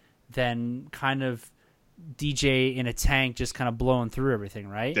entertaining than kind of DJ in a tank just kind of blowing through everything,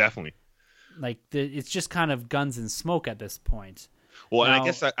 right? Definitely. Like it's just kind of guns and smoke at this point. Well, now,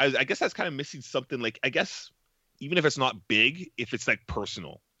 and I guess that's kind of missing something. Like, I guess even if it's not big, if it's like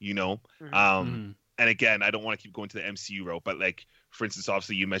personal, you know. And again, I don't want to keep going to the MCU route, but like, for instance,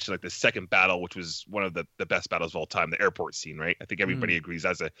 obviously you mentioned like the second battle, which was one of the best battles of all time, the airport scene, right? I think everybody agrees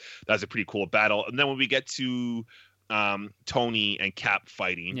that's a pretty cool battle. And then when we get to Tony and Cap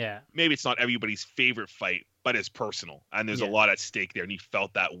fighting, maybe it's not everybody's favorite fight, but it's personal, and there's a lot at stake there, and you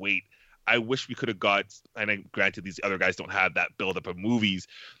felt that weight. I wish we could have got, and granted these other guys don't have that build up of movies,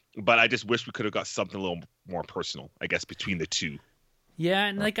 but I just wish we could have got something a little more personal, I guess, between the two. Yeah,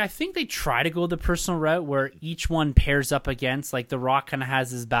 and like I think they try to go the personal route where each one pairs up against, like The Rock kind of has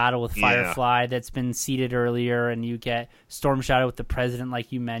his battle with Firefly that's been seeded earlier, and you get Storm Shadow with the President,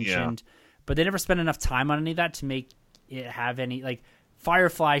 like you mentioned. But they never spend enough time on any of that to make it have any, like,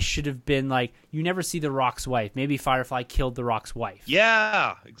 Firefly should have been like, you never see The Rock's wife. Maybe Firefly killed The Rock's wife.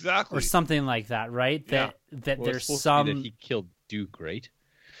 Yeah, exactly. Or something like that, right? That there's some that he killed Duke, right?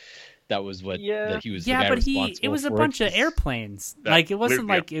 That was what that he was. Yeah, the guy but responsible it was a for bunch of airplanes. Like it wasn't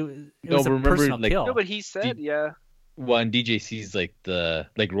like it was a remember, personal like, kill. No, but he said, When DJ sees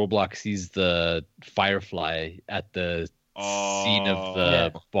Roblox sees the Firefly at the scene of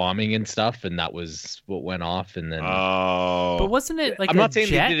the bombing and stuff, and that was what went off, and then but wasn't it like I'm not saying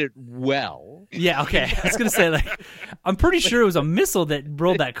jet? they did it well. Yeah, okay. I was gonna say, like, I'm pretty sure it was a missile that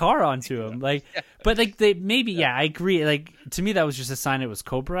rolled that car onto him. Like, but like they maybe I agree. Like, to me that was just a sign it was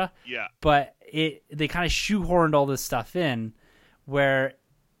Cobra. Yeah. But they kind of shoehorned all this stuff in where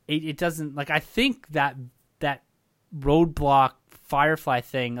it doesn't, like, I think that roadblock Firefly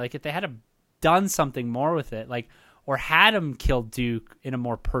thing, like if they had done something more with it, like, or had him kill Duke in a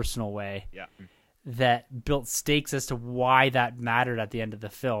more personal way, that built stakes as to why that mattered at the end of the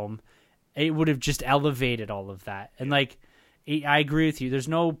film, it would have just elevated all of that. And like, I agree with you. There's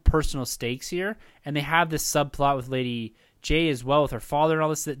no personal stakes here, and they have this subplot with Lady J as well, with her father and all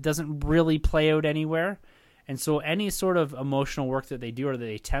this, that doesn't really play out anywhere. And so any sort of emotional work that they do or that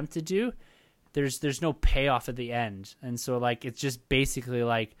they attempt to do, there's no payoff at the end. And so like, it's just basically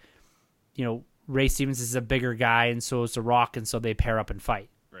like, you know, Ray Stevens is a bigger guy, and so is The Rock, and so they pair up and fight.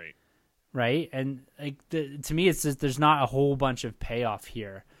 Right. And like to me, it's just, there's not a whole bunch of payoff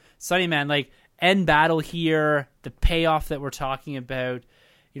here. Sonny, man, like end battle here, the payoff that we're talking about,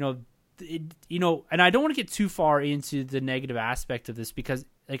 and I don't want to get too far into the negative aspect of this because,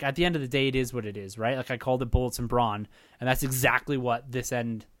 like, at the end of the day, it is what it is, right? Like I called it bullets and brawn, and that's exactly what this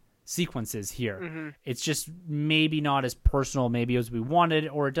end sequence is here. Mm-hmm. It's just maybe not as personal, maybe as we wanted,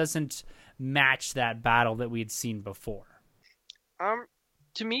 or it doesn't match that battle that we had seen before.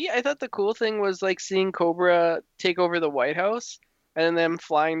 To me, I thought the cool thing was like seeing Cobra take over the White House and them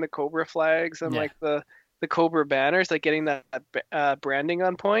flying the Cobra flags and like the Cobra banners, like getting that branding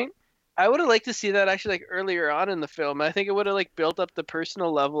on point. I would have liked to see that actually like earlier on in the film. I think it would have like built up the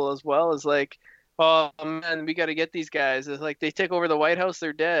personal level as well as like, oh man, we got to get these guys. It's like they take over the White House,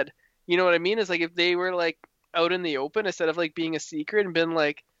 they're dead. You know what I mean? It's like if they were like out in the open instead of like being a secret and been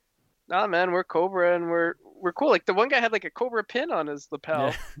like, nah, man, we're Cobra and we're cool. Like the one guy had like a Cobra pin on his lapel.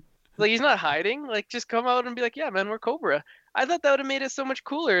 Yeah. Like he's not hiding. Like just come out and be like, yeah, man, we're Cobra. I thought that would have made it so much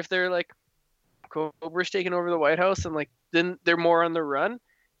cooler if they're like Cobra's taking over the White House and like then they're more on the run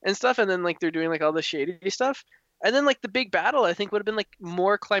and stuff, and then like they're doing like all the shady stuff, and then like the big battle I think would have been like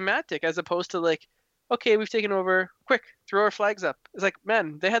more climactic as opposed to like, okay, we've taken over, quick, throw our flags up. It's like,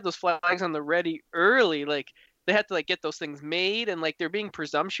 man, they had those flags on the ready early, like. They had to like get those things made, and like they're being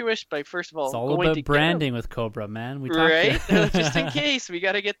presumptuous by first of all. It's all going about to branding with Cobra, man. Right, just in case we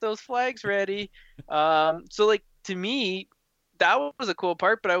got to get those flags ready. So like to me, that was a cool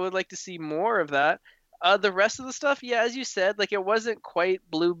part, but I would like to see more of that. The rest of the stuff, yeah, as you said, like it wasn't quite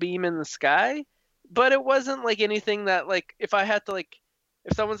blue beam in the sky, but it wasn't like anything that like if I had to like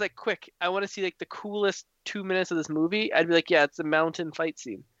if someone's like, quick, I want to see like the coolest 2 minutes of this movie, I'd be like, yeah, it's a mountain fight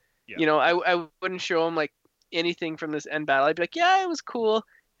scene. Yeah. I wouldn't show them like anything from this end battle. I'd be like, yeah, it was cool.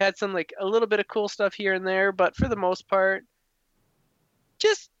 Had some like a little bit of cool stuff here and there, but for the most part,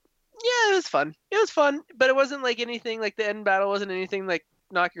 just it was fun. It was fun, but it wasn't like anything like the end battle wasn't anything like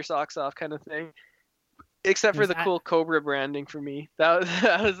knock your socks off kind of thing, except for the cool Cobra branding for me.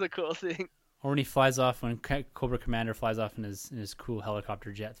 That was the cool thing. Or when he flies off, when Cobra Commander flies off in his cool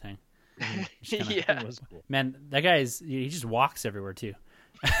helicopter jet thing. Yeah, was cool. Man, that guy he just walks everywhere too.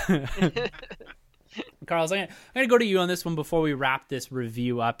 Carlos, I'm gonna go to you on this one before we wrap this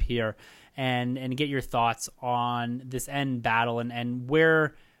review up here, and get your thoughts on this end battle and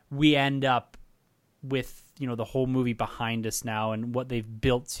where we end up with the whole movie behind us now and what they've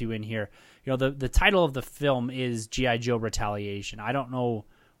built to in here. The title of the film is G.I. Joe Retaliation. I don't know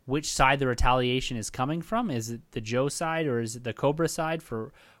which side the retaliation is coming from. Is it the Joe side or is it the Cobra side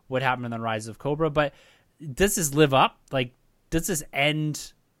for what happened in the Rise of Cobra? But does this live up? Like, does this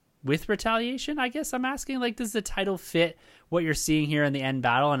end with retaliation? I guess I'm asking, like, does the title fit what you're seeing here in the end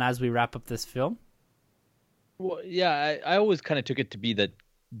battle and as we wrap up this film? Well, yeah, I always kind of took it to be that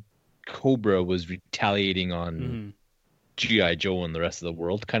Cobra was retaliating on G.I. Joe and the rest of the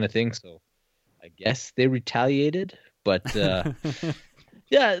world kind of thing. So I guess they retaliated. But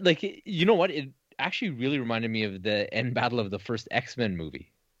yeah, like, you know what? It actually really reminded me of the end battle of the first X-Men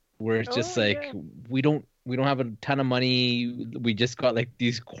movie, where it's just we don't have a ton of money. We just got like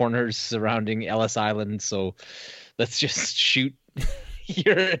these corners surrounding Ellis Island, so let's just shoot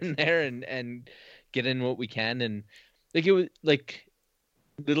here and there and get in what we can. And like it was like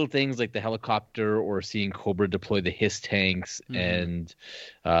little things like the helicopter or seeing Cobra deploy the HISS tanks and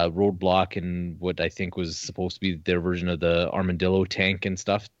Roadblock and what I think was supposed to be their version of the Armadillo tank and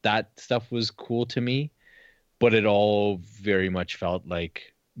stuff. That stuff was cool to me, but it all very much felt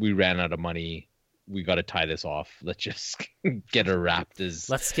like we ran out of money. We got to tie this off. Let's just get her wrapped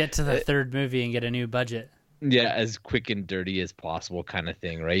let's get to the third movie and get a new budget. Yeah, as quick and dirty as possible kind of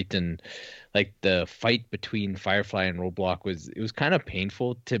thing, right? And like the fight between Firefly and Roadblock was kind of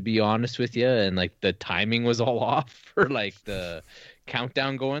painful, to be honest with you, and like the timing was all off for like the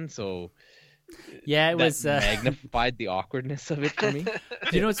countdown going, so yeah, it was magnified the awkwardness of it for me.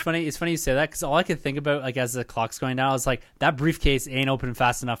 You know what's funny? It's funny you say that because all I could think about, like, as the clock's going down, I was like, that briefcase ain't open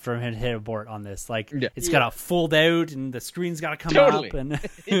fast enough for him to hit abort on this. Like, it's gotta fold out and the screen's gotta come up. And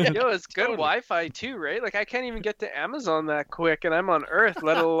yo, it's good Wi-Fi too, right? Like, I can't even get to Amazon that quick, and I'm on Earth,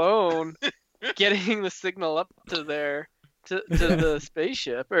 let alone getting the signal up to there to the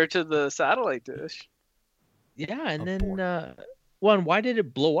spaceship or to the satellite dish. Yeah, and then. Why did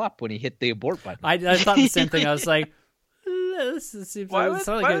it blow up when he hit the abort button? I thought the same thing. I was like, this seems why like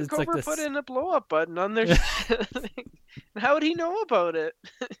would Cobra put in a blow up button on their how would he know about it?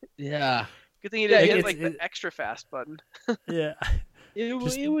 Yeah. Good thing he didn't get like the extra fast button. Yeah. It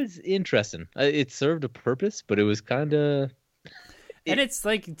was interesting. It served a purpose, but it was kind of... And it's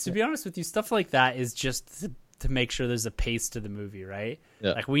like, to be honest with you, stuff like that is just to make sure there's a pace to the movie, right?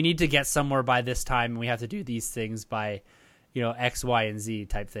 Yeah. Like, we need to get somewhere by this time, and we have to do these things by X, Y, and Z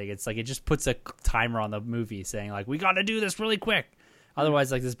type thing. It's like it just puts a timer on the movie saying like we got to do this really quick.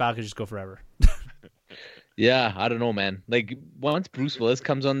 Otherwise, like this battle could just go forever. Yeah, I don't know, man. Like once Bruce Willis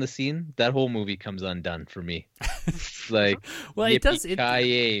comes on the scene, that whole movie comes undone for me. Like, well, it does.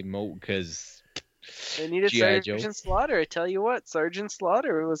 Because they needed G.I. Sergeant Joe. Slaughter. I tell you what, Sergeant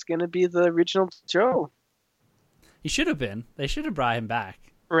Slaughter was going to be the original Joe. He should have been. They should have brought him back.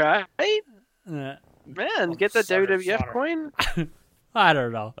 Right? Uh, Man, get that Sergeant WWF Slaughter. coin. I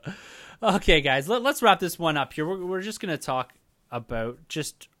don't know. Okay, guys, let's wrap this one up here. We're just going to talk about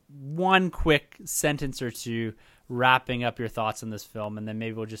just one quick sentence or two wrapping up your thoughts on this film, and then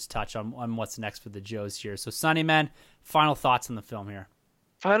maybe we'll just touch on what's next for the Joes here. So, Sonny, man, final thoughts on the film here.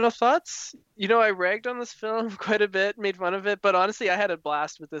 Final thoughts? I ragged on this film quite a bit, made fun of it, but honestly, I had a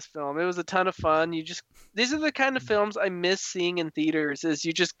blast with this film. It was a ton of fun. These are the kind of films I miss seeing in theaters, is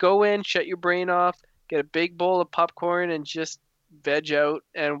you just go in, shut your brain off, get a big bowl of popcorn, and just veg out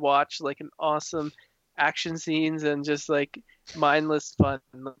and watch like an awesome action scenes and just like mindless fun.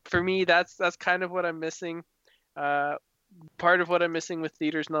 For me, that's kind of what I'm missing. Part of what I'm missing with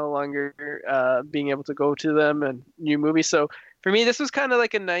theaters no longer being able to go to them and new movies. So for me, this was kind of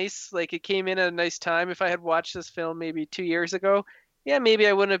like a nice, like it came in at a nice time. If I had watched this film maybe 2 years ago, yeah, maybe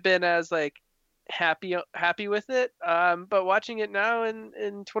I wouldn't have been as like happy with it. But watching it now in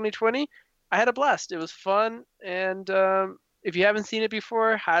 2020, I had a blast. It was fun, and if you haven't seen it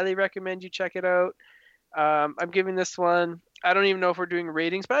before, highly recommend you check it out. I'm giving this one, I don't even know if we're doing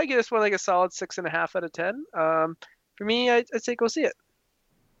ratings, but I give this one like a solid 6.5 out of 10. For me, I'd say go see it.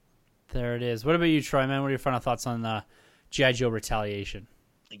 There it is. What about you, Troy, man? What are your final thoughts on G.I. Joe Retaliation?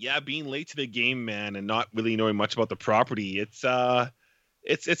 Yeah, being late to the game, man, and not really knowing much about the property, it's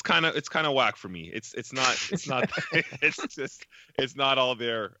kind of whack for me. It's not it's not all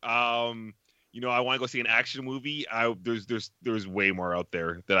there. I want to go see an action movie. There's way more out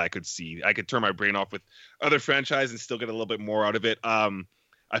there that I could see. I could turn my brain off with other franchise and still get a little bit more out of it.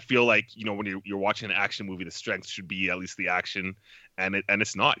 I feel like when you're watching an action movie, the strength should be at least the action, and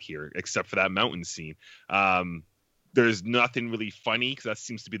it's not here except for that mountain scene. There's nothing really funny because that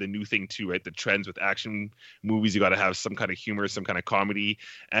seems to be the new thing too, right? The trends with action movies, you got to have some kind of humor, some kind of comedy,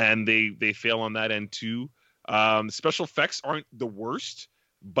 and they fail on that end too. Special effects aren't the worst,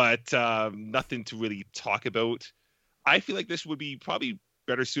 but nothing to really talk about. I feel like this would be probably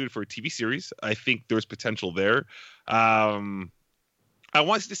better suited for a TV series. I think there's potential there. I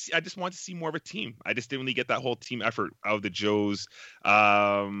just wanted to see more of a team. I just didn't really get that whole team effort out of the Joes.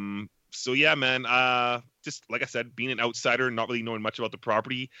 So yeah, man, just like I said, being an outsider, not really knowing much about the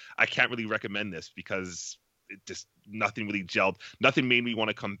property, I can't really recommend this because it just nothing really gelled. Nothing made me want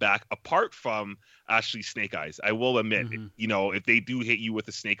to come back apart from actually Snake Eyes. I will admit, if they do hit you with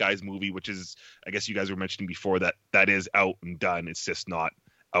a Snake Eyes movie, which is, I guess you guys were mentioning before, that is out and done. It's just not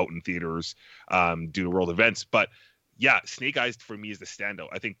out in theaters due to world events. But yeah, Snake Eyes for me is the standout.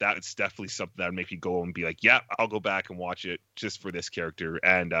 I think that's definitely something that would make me go and be like, yeah, I'll go back and watch it just for this character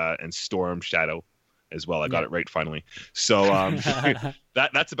and Storm Shadow as well. I got it right finally. So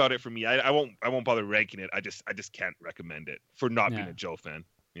that's about it for me. I won't bother ranking it. I just can't recommend it for not being a Joe fan.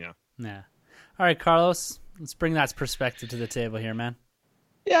 Yeah. Yeah. All right, Carlos, let's bring that perspective to the table here, man.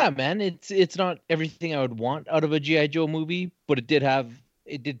 Yeah, man, it's not everything I would want out of a G.I. Joe movie, but it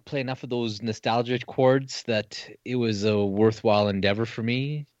did play enough of those nostalgia chords that it was a worthwhile endeavor for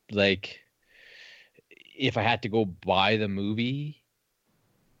me. Like, if I had to go buy the movie,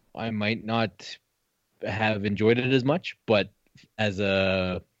 I might not have enjoyed it as much, but as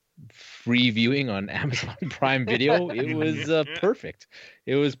a free viewing on Amazon Prime Video, it was perfect.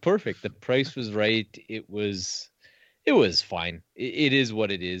 It was perfect. The price was right. It was fine. It is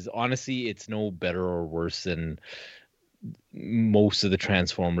what it is. Honestly, it's no better or worse than most of the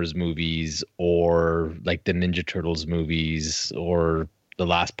Transformers movies or like the Ninja Turtles movies or the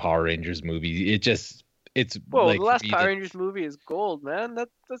last Power Rangers movie. Whoa, like, the last Power Rangers movie is gold, man.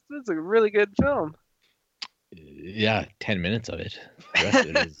 That's a really good film. Yeah, 10 minutes of it. The rest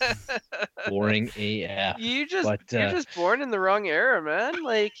of it is boring AF. You're just born in the wrong era, man.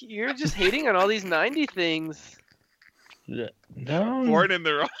 Like, you're just hating on all these 90 things. No. Born in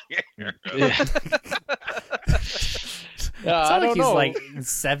the wrong era. Yeah. I don't he's know. like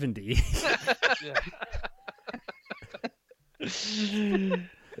 70.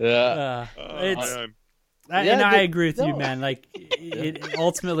 Yeah. Man. And I agree with you, man. Like,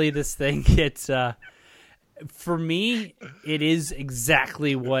 ultimately, this thing, for me, it is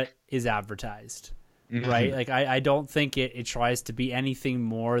exactly what is advertised, right? Like, I don't think it tries to be anything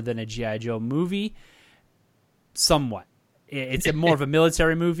more than a G.I. Joe movie. Somewhat. it's a more of a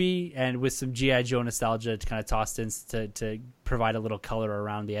military movie, and with some G.I. Joe nostalgia to kind of tossed in to provide a little color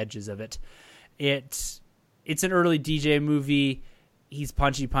around the edges of it. It's an early DJ movie. He's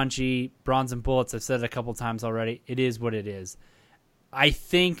punchy, bronze and bullets. I've said it a couple times already. It is what it is. I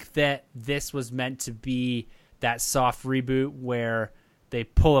think that this was meant to be that soft reboot where they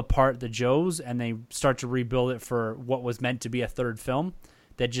pull apart the Joes and they start to rebuild it for what was meant to be a third film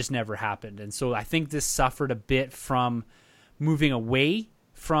that just never happened. And so I think this suffered a bit from moving away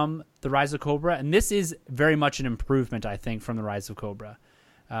from the Rise of Cobra, and this is very much an improvement, I think, from the Rise of Cobra,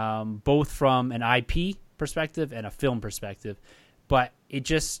 both from an IP perspective and a film perspective. But it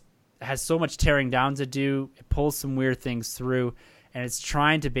just has so much tearing down to do. It pulls some weird things through, and it's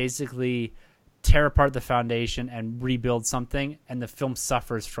trying to basically tear apart the foundation and rebuild something, and the film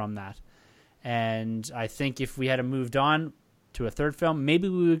suffers from that. And I think if we had moved on to a third film, maybe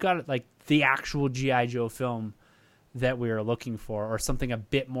we would have got like the actual G.I. Joe film that we were looking for, or something a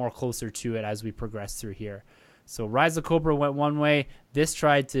bit more closer to it as we progress through here. So Rise of Cobra went one way. This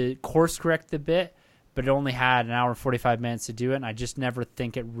tried to course correct a bit, but it only had an hour and 45 minutes to do it, and I just never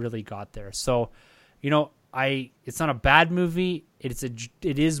think it really got there. So, it's not a bad movie. It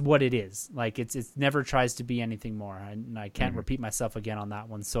is what it is. Like it never tries to be anything more, and I can't repeat myself again on that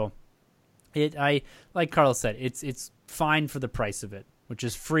one. So, like Carlos said, it's fine for the price of it, which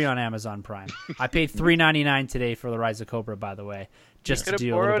is free on Amazon Prime. I paid $3.99 today for the Rise of Cobra, by the way, just to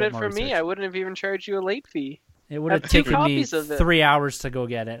do a little bit more research. You could have borrowed it from me. I wouldn't have even charged you a late fee. It would have taken me 3 hours to go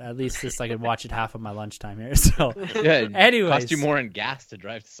get it. At least this I could watch it half of my lunchtime here. So, yeah, anyways, cost you more in gas to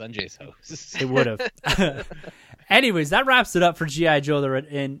drive to Sunjay's house. It would have. Anyways, that wraps it up for G.I. Joe the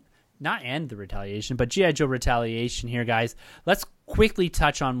Retaliation, but G.I. Joe Retaliation here, guys. Let's quickly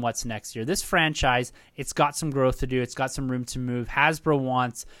touch on what's next here. This franchise, it's got some growth to do. It's got some room to move. Hasbro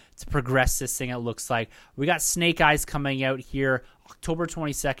wants to progress this thing, it looks like. We got Snake Eyes coming out here October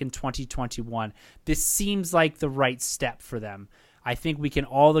 22nd, 2021. This seems like the right step for them. I think we can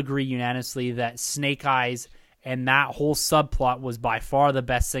all agree unanimously that Snake Eyes and that whole subplot was by far the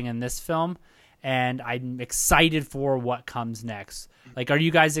best thing in this film, and I'm excited for what comes next. Like, are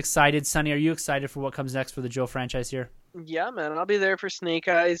you guys excited? Sonny, are you excited for what comes next for the Joe franchise here? Yeah, man, I'll be there for Snake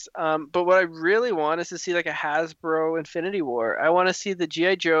Eyes. But what I really want is to see like a Hasbro Infinity War. I want to see the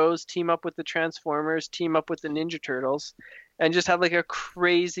G.I. Joes team up with the Transformers, team up with the Ninja Turtles, and just have like a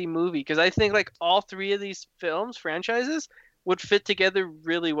crazy movie. Because I think like all three of these franchises, would fit together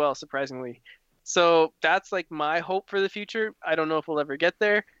really well, surprisingly. So that's like my hope for the future. I don't know if we'll ever get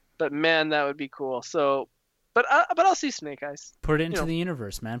there, but man, that would be cool. So, but I'll see Snake Eyes. Put it into the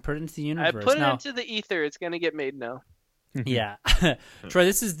universe, man. Put it into the universe. I put it into the ether. It's gonna get made now. Yeah, Troy.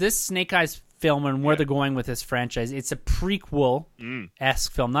 This Snake Eyes film and where they're going with this franchise. It's a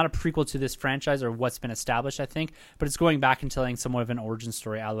prequel-esque film, not a prequel to this franchise or what's been established, I think, but it's going back and telling somewhat of an origin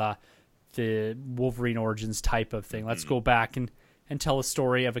story, a la the Wolverine Origins type of thing. Let's go back and tell a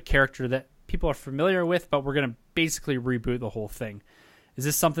story of a character that people are familiar with, but we're going to basically reboot the whole thing. Is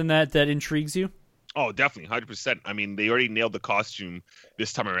this something that intrigues you? Oh, definitely, 100%. I mean, they already nailed the costume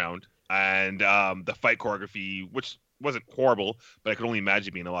this time around, and the fight choreography, which wasn't horrible, but I could only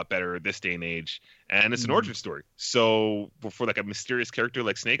imagine being a lot better this day and age. And it's an origin story. So for like a mysterious character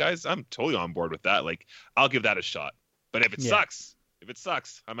like Snake Eyes, I'm totally on board with that. Like, I'll give that a shot. But if it sucks,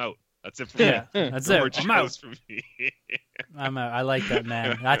 I'm out. That's it for me. Yeah, that's it. I'm out. For me. I'm out. I like that,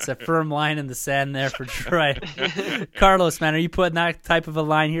 man. That's a firm line in the sand there for Troy. Carlos, man, are you putting that type of a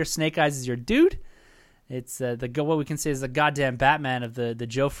line here? Snake Eyes is your dude. It's what we can say is the goddamn Batman of the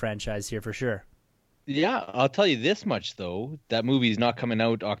Joe franchise here for sure. Yeah, I'll tell you this much, though. That movie's not coming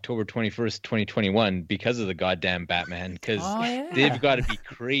out October 21st, 2021 because of the goddamn Batman, because they've got to be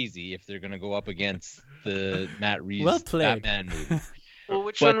crazy if they're going to go up against the Matt Reeves Batman movie. Well,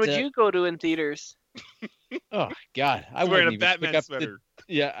 which one would you go to in theaters? Oh, God. I wouldn't even Batman sweater.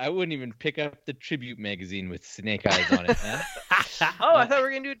 I wouldn't even pick up the tribute magazine with Snake Eyes on it, man. Oh, I thought we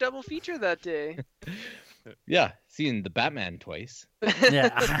were going to do a double feature that day. Yeah, seeing the Batman twice.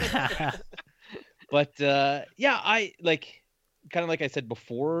 Yeah. But I kind of like I said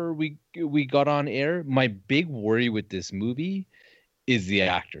before we got on air, my big worry with this movie is the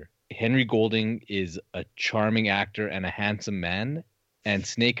actor. Henry Golding is a charming actor and a handsome man, and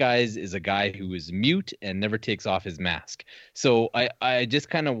Snake Eyes is a guy who is mute and never takes off his mask. So I just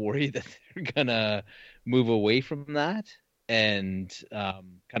kind of worry that they're gonna move away from that and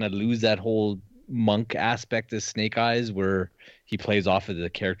kind of lose that whole monk aspect of Snake Eyes where he plays off of the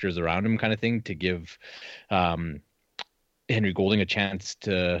characters around him kind of thing to give Henry Golding a chance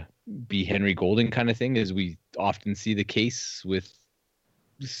to be Henry Golding kind of thing, as we often see the case with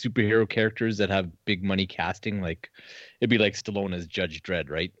superhero characters that have big money casting. Like it'd be like Stallone as Judge Dredd,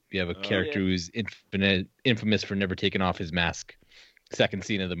 right? You have a character who's infamous for never taking off his mask. Second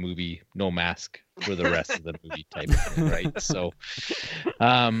scene of the movie, no mask for the rest of the movie type of thing, right? So,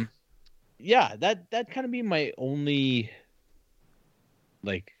 yeah, that kind of be my only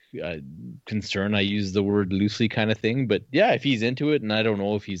like concern. I use the word loosely kind of thing, but yeah, if he's into it, and I don't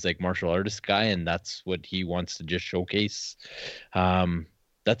know if he's like martial artist guy and that's what he wants to just showcase,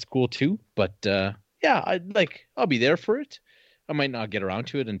 that's cool too. But yeah, I'll be there for it. I might not get around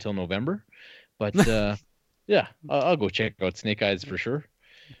to it until November, but yeah, I'll go check out Snake Eyes for sure.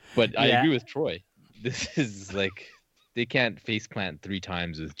 But I agree with Troy. This is like they can't face plant 3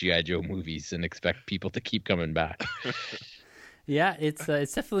 times with G.I. Joe movies and expect people to keep coming back. Yeah, it's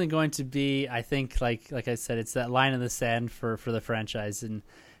definitely going to be, I think, like I said, it's that line in the sand for the franchise, and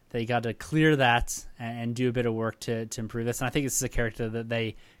they got to clear that and do a bit of work to improve this. And I think this is a character that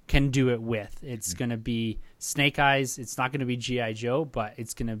they can do it with. It's going to be Snake Eyes. It's not going to be G.I. Joe, but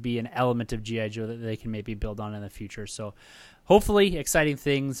it's going to be an element of G.I. Joe that they can maybe build on in the future. So hopefully exciting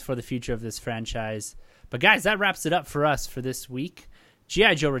things for the future of this franchise. But guys, that wraps it up for us for this week.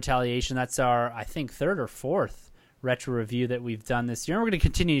 G.I. Joe Retaliation, that's our, I think, 3rd or 4th retro review that we've done this year. And we're going to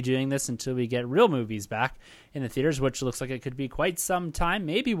continue doing this until we get real movies back in the theaters, which looks like it could be quite some time,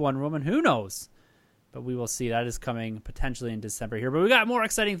 maybe Wonder Woman, who knows? But we will see. That is coming potentially in December here. But we got more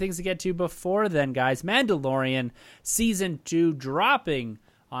exciting things to get to before then, guys. Mandalorian Season 2 dropping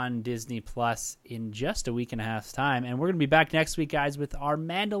on Disney Plus in just a week and a half's time. And we're going to be back next week, guys, with our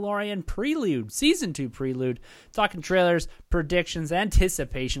Mandalorian prelude, Season 2 prelude, talking trailers, predictions,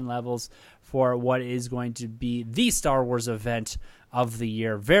 anticipation levels for what is going to be the Star Wars event of the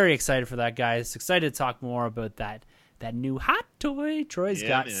year. Very excited for that, guys. Excited to talk more about that new hot toy Troy's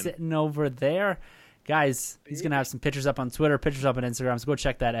got sitting over there. Guys, he's going to have some pictures up on Twitter, pictures up on Instagram, so go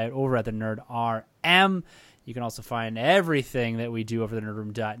check that out over at the Nerd RM. You can also find everything that we do over the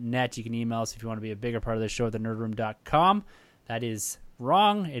nerdroom.net. You can email us if you want to be a bigger part of the show at thenerdroom.com. That is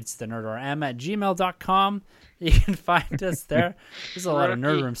wrong. It's thenerdrm@gmail.com. You can find us there. There's a lot of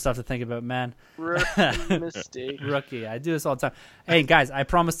Nerdroom stuff to think about, man. Rookie mistake. Rookie. I do this all the time. Hey, guys, I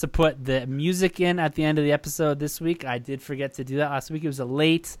promised to put the music in at the end of the episode this week. I did forget to do that last week. It was a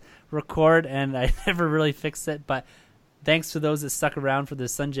late record, and I never really fixed it, but thanks to those that stuck around for the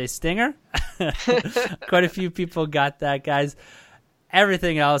Sunjay Stinger. Quite a few people got that, guys.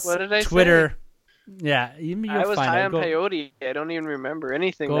 Everything else, what did I Twitter. Say? Yeah, I was high on peyote. I don't even remember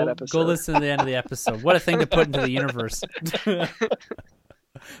anything that episode. Go listen to the end of the episode. What a thing to put into the universe.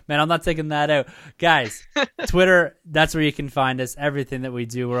 Man, I'm not taking that out. Guys, Twitter, that's where you can find us. Everything that we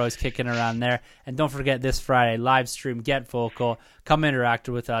do, we're always kicking around there. And don't forget this Friday, live stream, Get Vocal. Come interact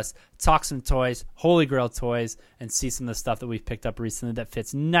with us, talk some toys, Holy Grail toys, and see some of the stuff that we've picked up recently that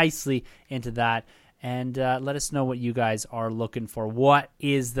fits nicely into that. And let us know what you guys are looking for. What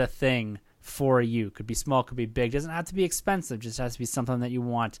is the thing for you? Could be small, could be big. Doesn't have to be expensive. Just has to be something that you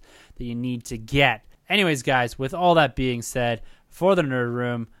want, that you need to get. Anyways, guys, with all that being said, for the Nerd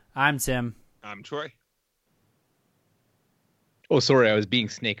Room, I'm Tim. I'm Troy. Oh, sorry, I was being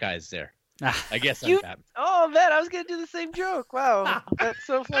Snake Eyes there. I guess I'm Batman. Oh, man, I was going to do the same joke. Wow, that's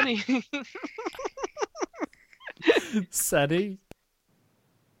so funny. Sunny.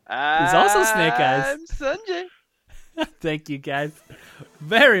 He's also Snake Eyes. I'm Sunjay. Thank you guys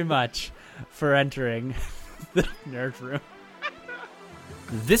very much for entering the Nerd Room.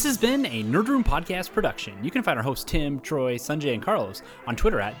 This has been a Nerd Room podcast production. You can find our hosts Tim, Troy, Sunjay, and Carlos on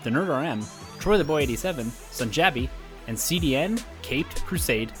Twitter at TheNerdRM, TroyTheBoy87, Sunjabi, and CDN Caped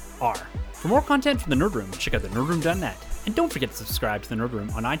Crusade R. For more content from the Nerd Room, check out thenerdroom.net. And don't forget to subscribe to the Nerd Room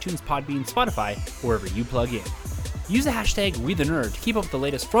on iTunes, Podbean, Spotify, or wherever you plug in. Use the hashtag WeTheNerd to keep up with the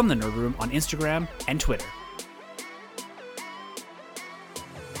latest from the Nerd Room on Instagram and Twitter.